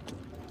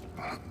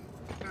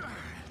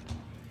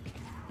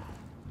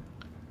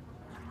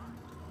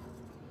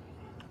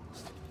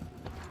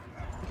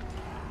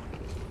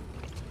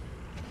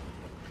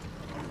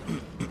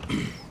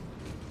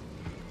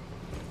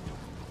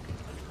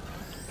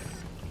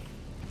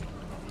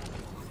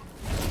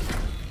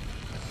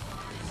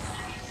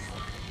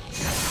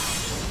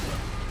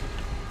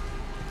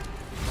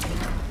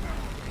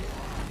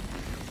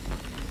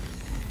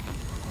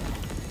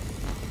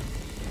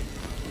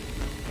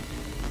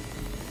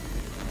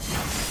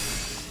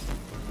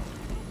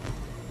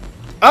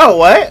 Oh,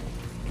 what?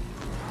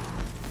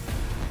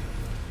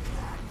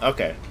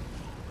 Okay.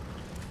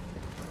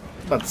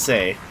 About to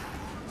say.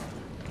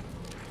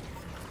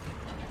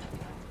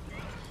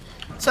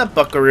 What's up,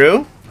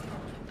 buckaroo?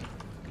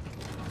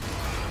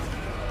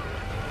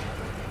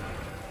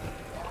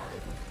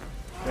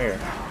 Where?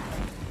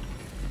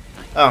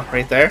 Oh,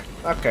 right there?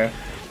 Okay.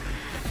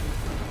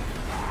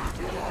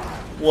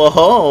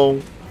 Whoa.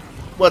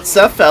 What's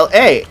up, fell?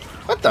 Hey!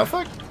 What the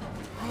fuck?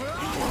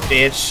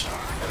 Bitch.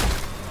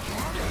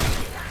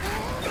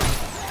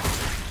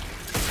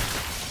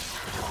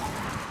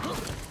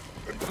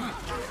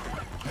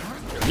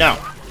 No.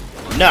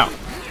 No.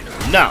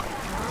 No.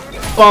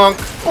 Bonk.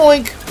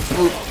 Oink.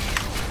 Boop.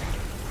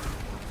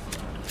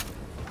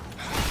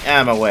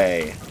 Am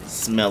away.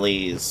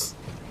 Smellies.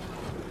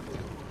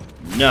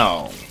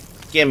 No.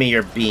 Give me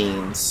your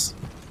beans.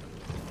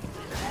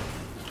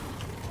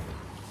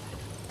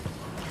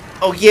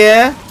 Oh,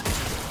 yeah?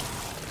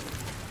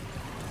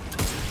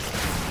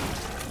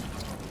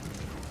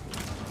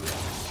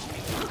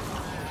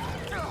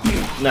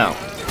 No.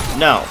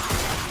 No.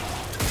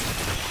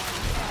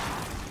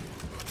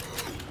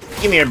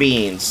 Give me your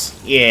beans.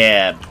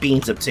 Yeah,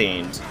 beans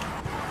obtained.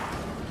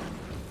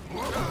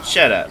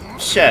 Shut up.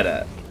 Shut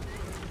up.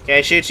 Can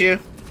I shoot you?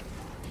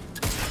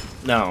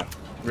 No.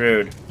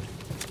 Rude.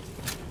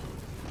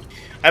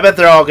 I bet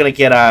they're all gonna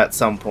get out at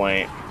some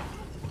point.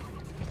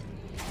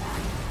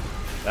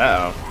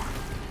 Uh-oh.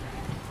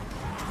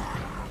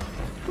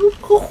 Who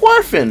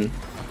wharfing?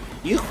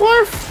 You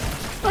wharf?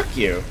 Fuck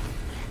you.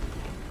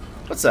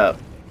 What's up?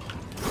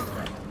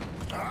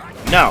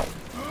 No.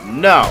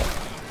 No.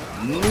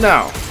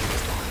 No.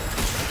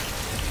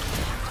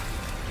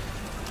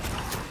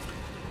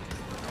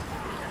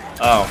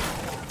 Oh.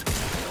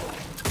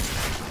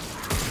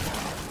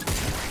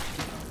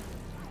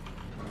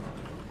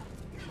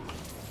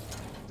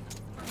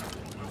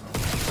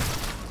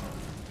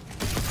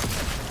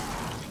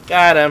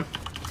 Got him.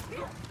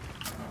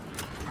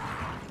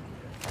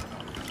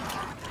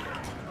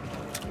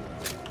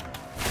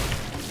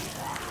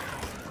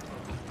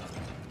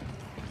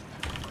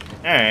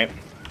 Alright.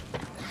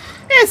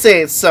 This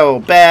ain't so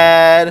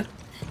bad.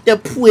 The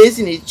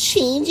poison is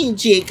changing,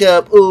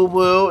 Jacob. Ooh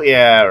woo.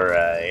 Yeah,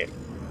 right.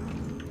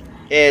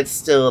 It's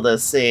still the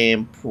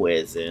same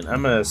poison.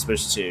 I'm gonna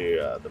switch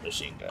to the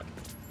machine gun.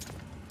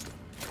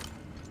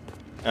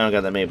 I don't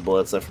got that many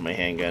bullets left for my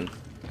handgun.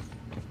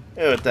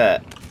 Hey, with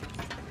that.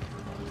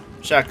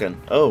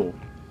 Shotgun. Oh.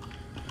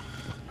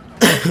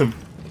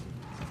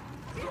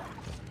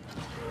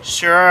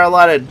 Sure are a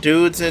lot of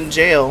dudes in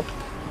jail.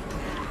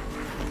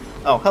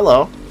 Oh,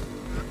 hello.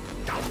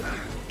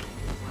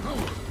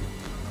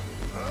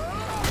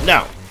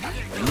 No.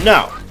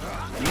 No.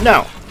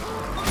 No.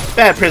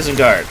 Bad prison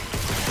guard.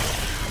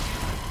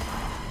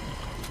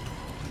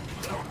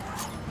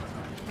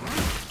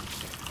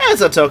 Hey,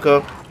 what's up,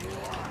 Toko?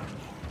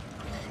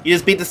 You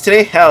just beat this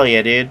today? Hell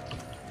yeah, dude.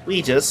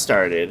 We just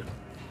started.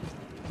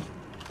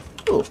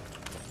 Ooh.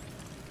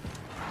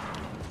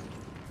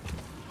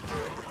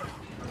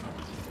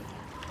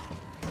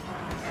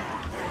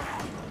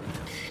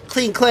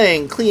 Clean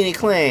clang, cleany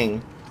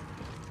clang.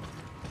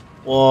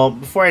 Well,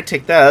 before I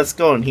take that, let's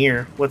go in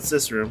here. What's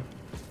this room?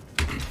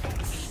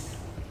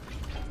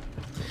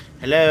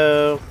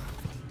 Hello?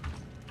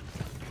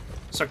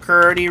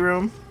 Security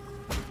room?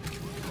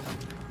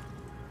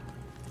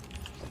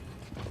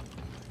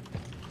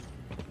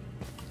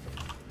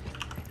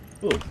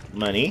 Ooh,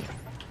 money.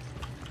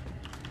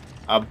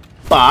 A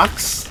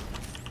box.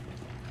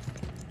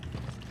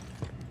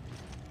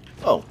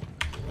 Oh.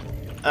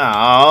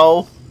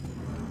 Ow.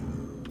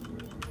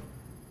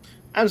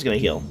 I'm just gonna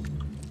heal.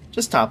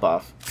 Just top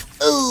off.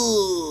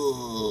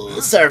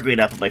 Ooh, sour green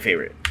apple, my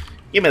favorite.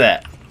 Give me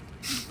that.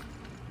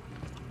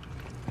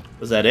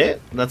 Was that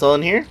it? That's all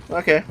in here?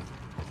 Okay.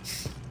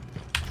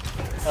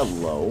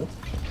 Hello.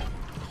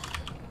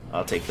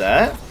 I'll take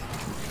that.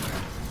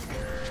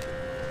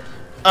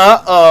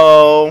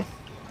 Uh-oh.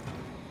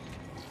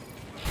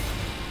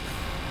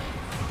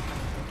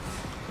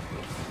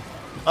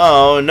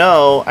 Oh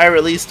no, I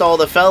released all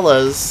the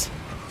fellas.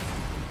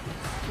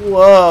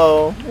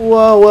 Whoa.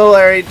 Whoa, what will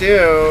I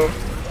do?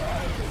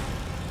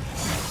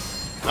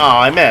 Oh,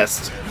 I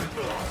missed.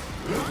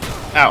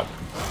 Ow.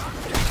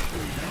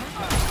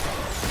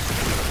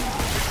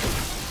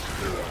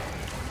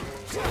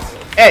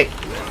 Hey!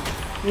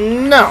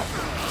 No!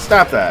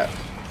 Stop that.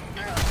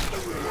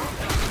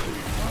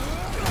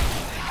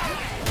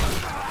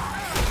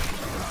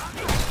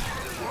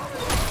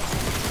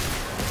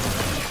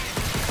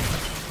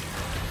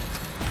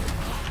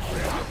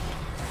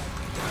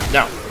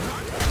 No.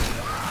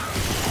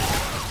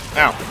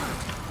 Ow.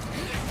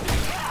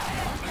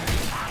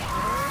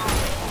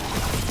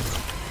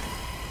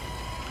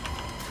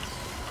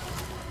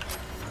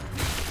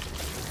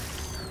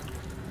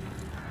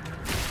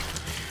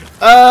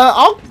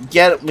 I'll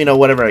get, you know,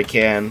 whatever I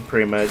can,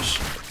 pretty much.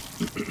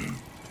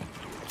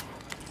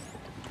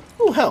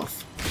 Ooh, health.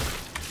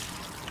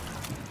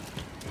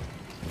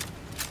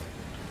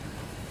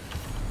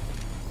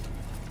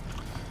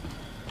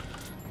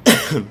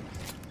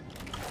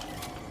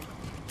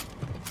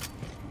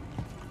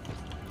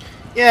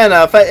 Yeah,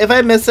 no, if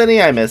I miss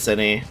any, I miss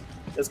any.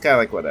 It's kind of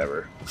like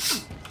whatever.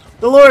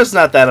 The lore is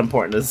not that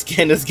important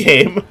in this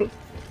game.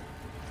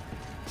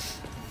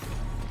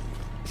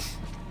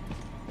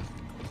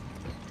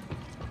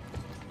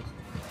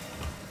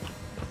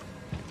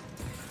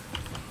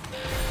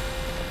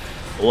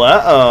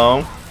 Uh-oh.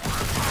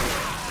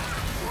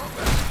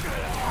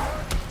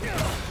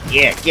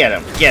 Yeah, get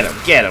him, get him,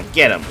 get him,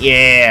 get him.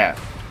 Yeah.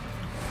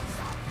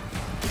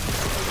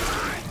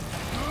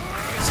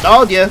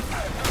 Stalled you.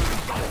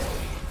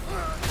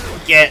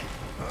 Get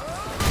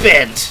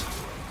bent.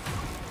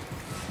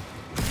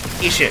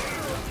 Eat shit.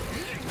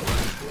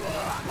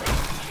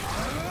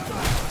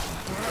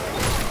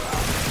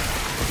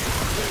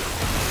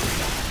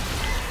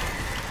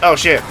 Oh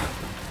shit.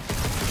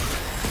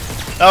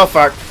 Oh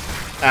fuck.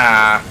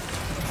 Ah.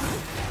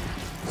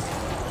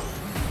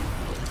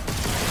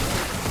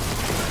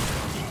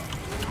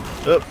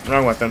 Oop,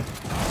 wrong weapon.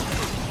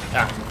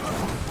 Ah.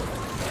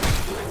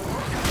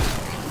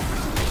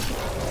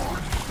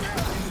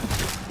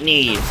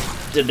 Need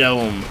the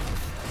dome.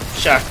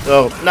 Shock.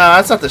 Oh, no,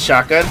 that's not the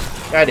shotgun.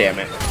 God damn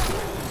it.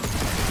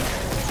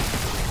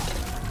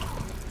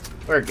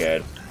 We're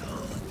good.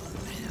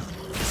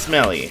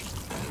 Smelly.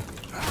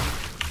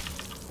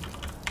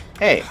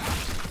 Hey.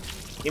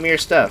 Give me your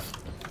stuff.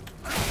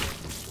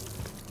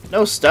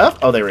 No stuff?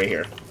 Oh, they're right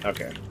here.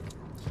 Okay.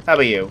 How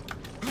about you?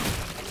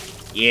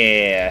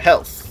 Yeah,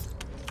 health.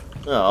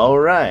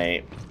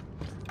 Alright.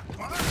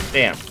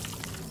 Damn.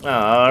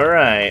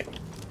 Alright.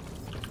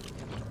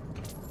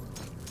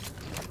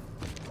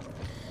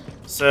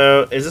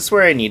 So, is this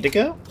where I need to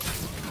go?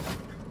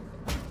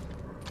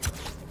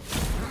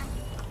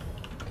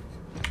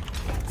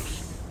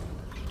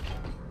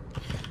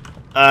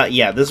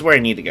 Yeah, this is where I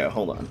need to go.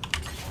 Hold on.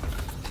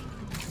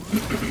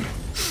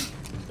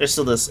 There's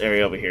still this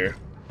area over here.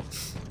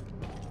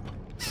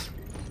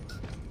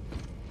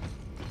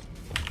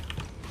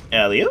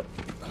 Elliot?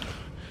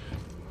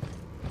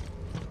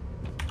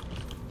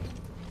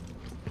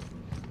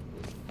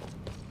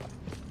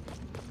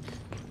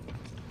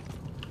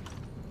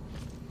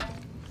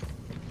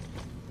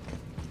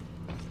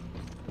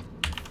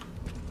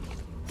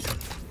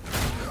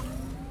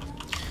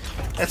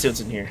 Let's see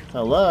what's in here.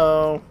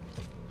 Hello?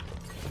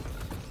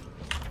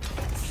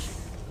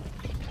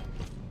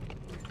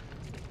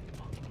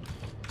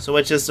 So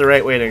which is the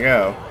right way to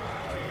go?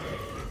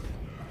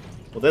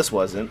 Well, this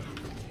wasn't.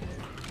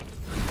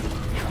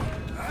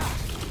 I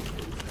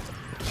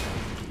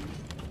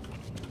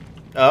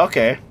Oh,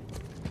 okay.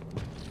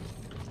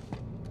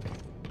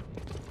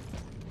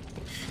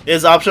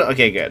 Is option?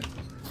 Okay, good.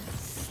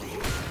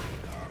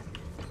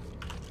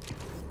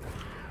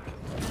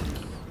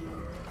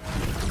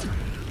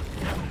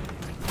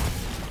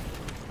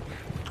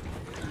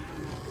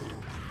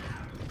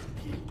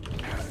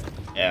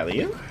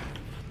 Alley-oop.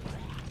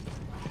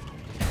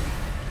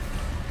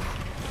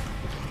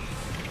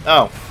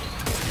 Oh.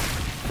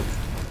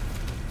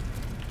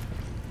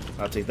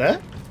 I'll take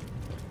that.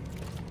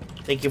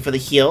 Thank you for the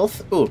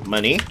health. Ooh,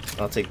 money.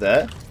 I'll take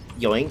that.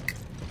 Yoink.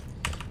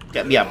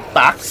 Got me a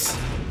box.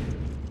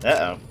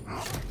 Uh-oh.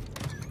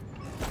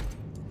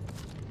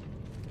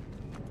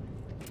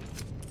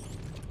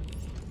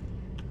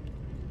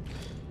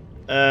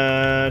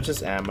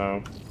 Just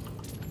ammo.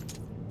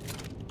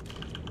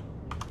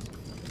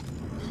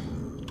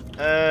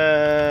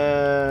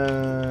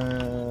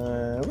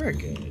 We're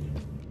good.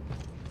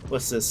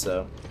 What's this,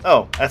 though?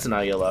 Oh, that's an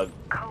audio log.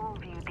 Cole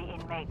viewed the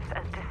inmates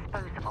as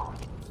disposable,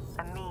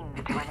 a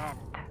means to an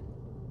end.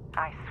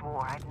 I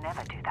swore I'd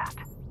never do that.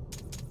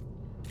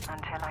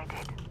 Until I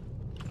did.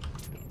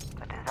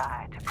 The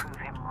desire to prove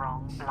him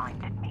wrong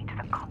blinded me to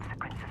the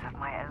consequences of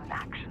my own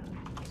actions.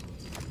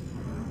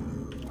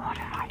 What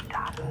have I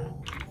done?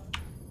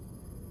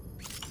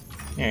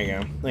 There you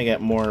go. I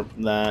got more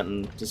of that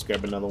and just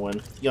grab another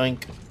one.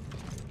 Yoink.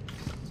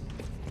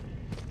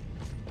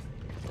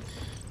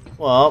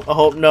 Well, I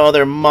hope no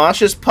other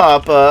moshes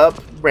pop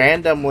up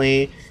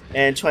randomly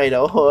and try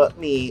to hurt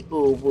me.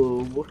 Ooh,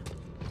 woo.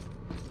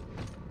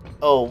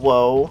 Oh,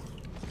 whoa.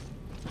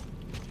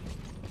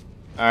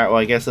 Alright, well,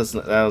 I guess that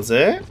was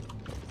it?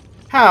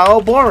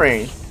 How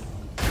boring.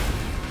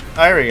 Oh,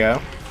 there we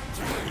go.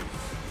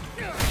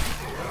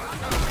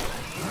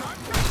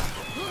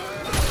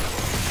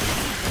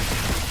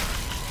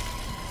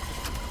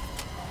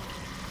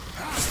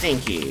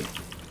 Stinky.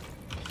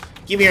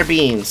 Give me your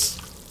beans.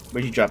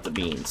 Where'd you drop the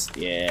beans?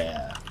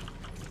 Yeah.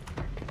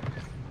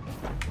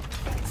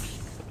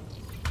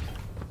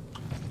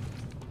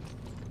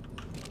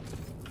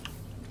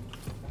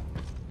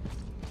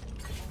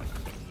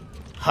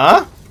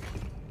 Huh?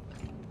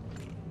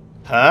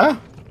 Huh?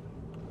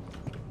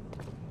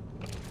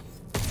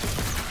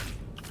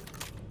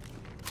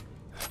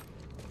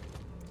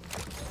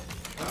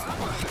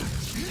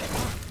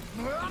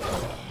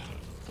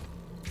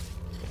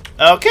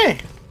 Okay.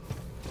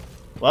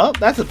 Well,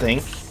 that's a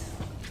thing.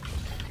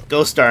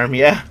 Ghost arm,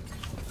 yeah.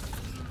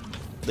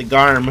 The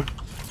Garm.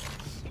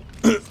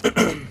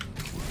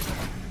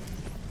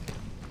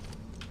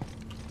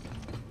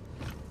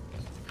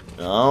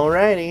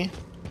 Alrighty.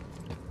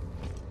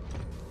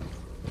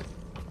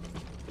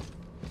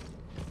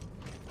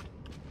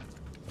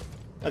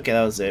 Okay,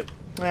 that was it.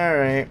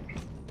 Alright.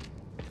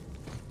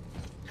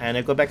 Time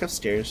to go back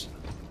upstairs.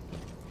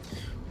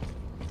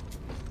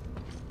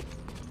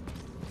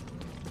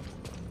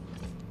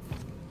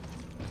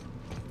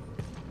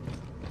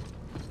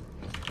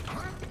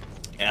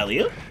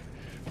 Alley-oop.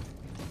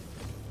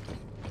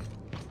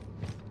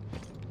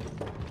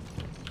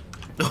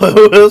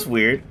 That's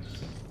weird.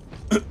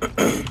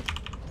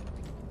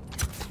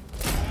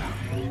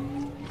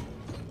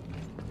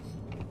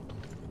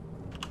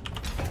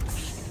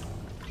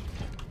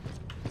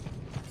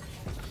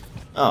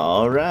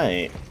 All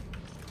right.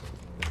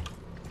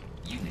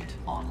 Unit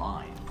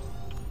online.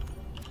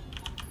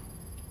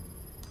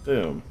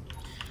 Boom.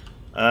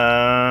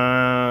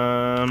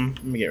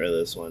 Let me get rid of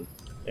this one.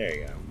 There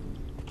you go.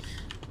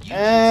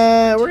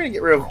 We're gonna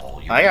get rid of.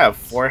 I got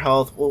 4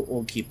 health.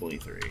 We'll keep only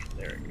 3.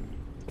 There we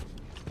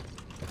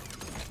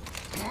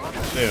go.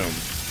 Boom.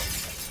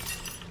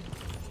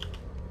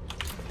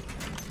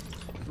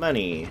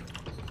 Money.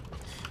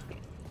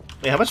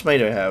 Wait, how much money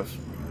do I have?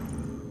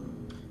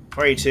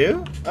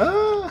 42?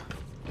 Can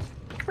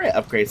I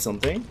upgrade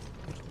something?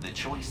 The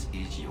choice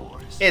is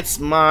yours. It's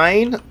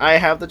mine. I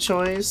have the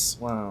choice.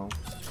 Wow.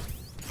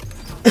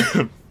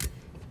 In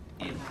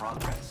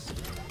progress.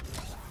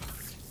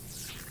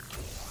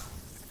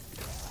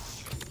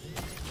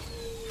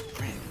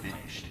 Print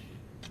finished.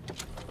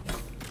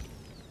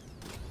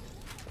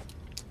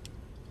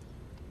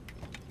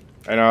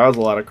 I know, that was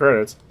a lot of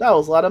credits. That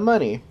was a lot of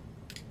money.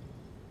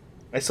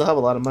 I still have a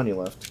lot of money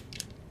left.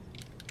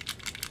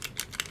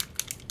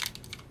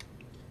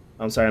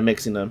 I'm sorry, I'm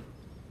mixing a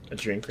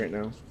drink right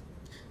now.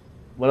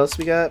 What else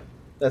we got?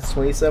 That's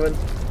 27.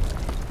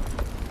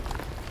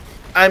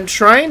 I'm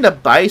trying to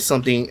buy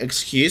something.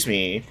 Excuse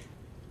me.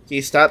 Can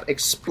you stop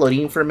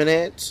exploding for a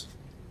minute?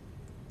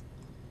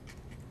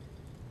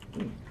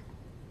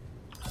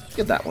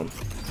 Get that one.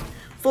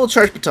 Full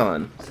charge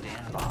baton.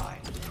 Stand by.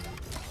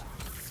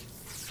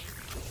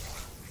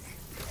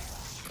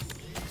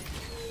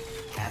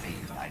 Have a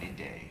united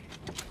day.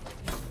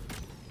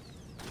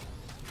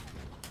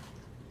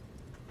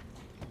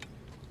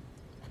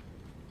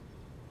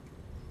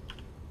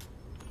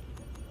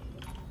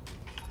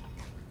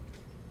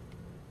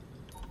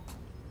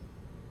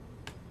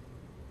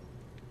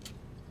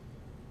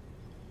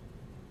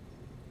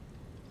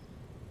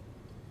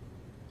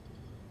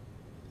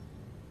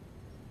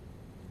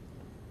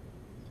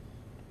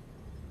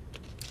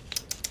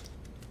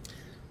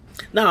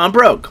 No, I'm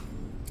broke.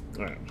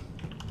 Alright.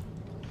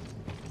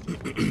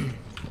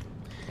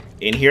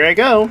 In here I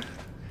go.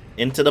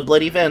 Into the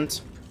bloody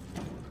vent.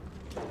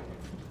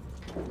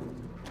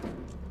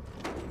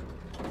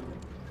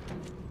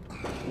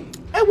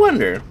 I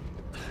wonder.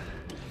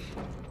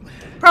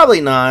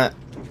 Probably not.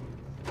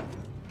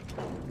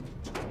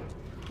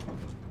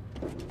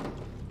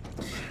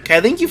 Okay,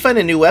 I think you find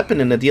a new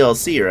weapon in the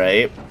DLC,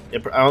 right? I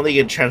don't think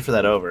you can transfer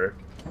that over.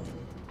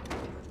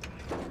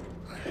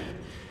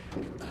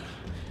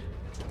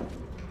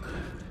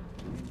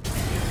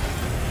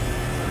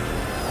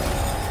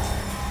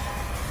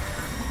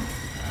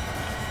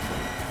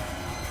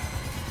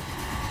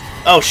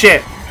 Oh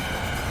shit!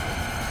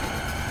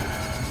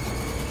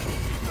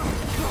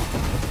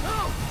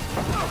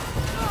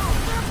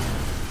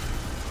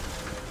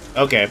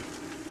 Okay.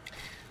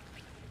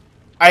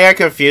 I got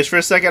confused for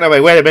a second. I'm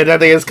like, wait a minute, that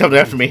thing is coming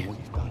after me.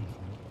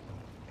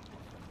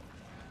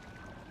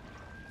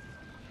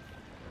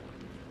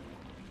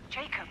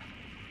 Jacob,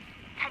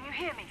 can you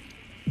hear me?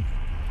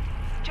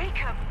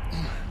 Jacob!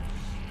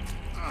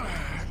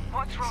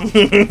 What's wrong?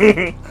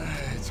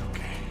 It's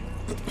okay.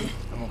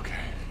 I'm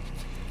okay.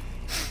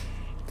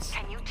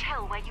 Can you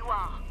tell where you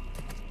are?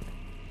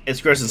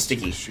 It's gross and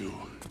sticky. Shoe.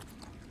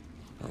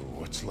 Or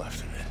what's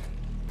left of it.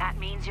 That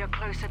means you're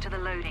closer to the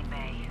loading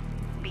bay.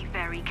 Be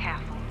very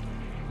careful.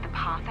 The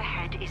path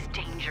ahead is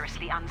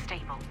dangerously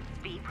unstable.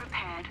 Be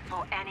prepared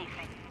for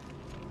anything.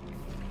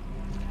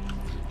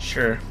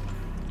 Sure.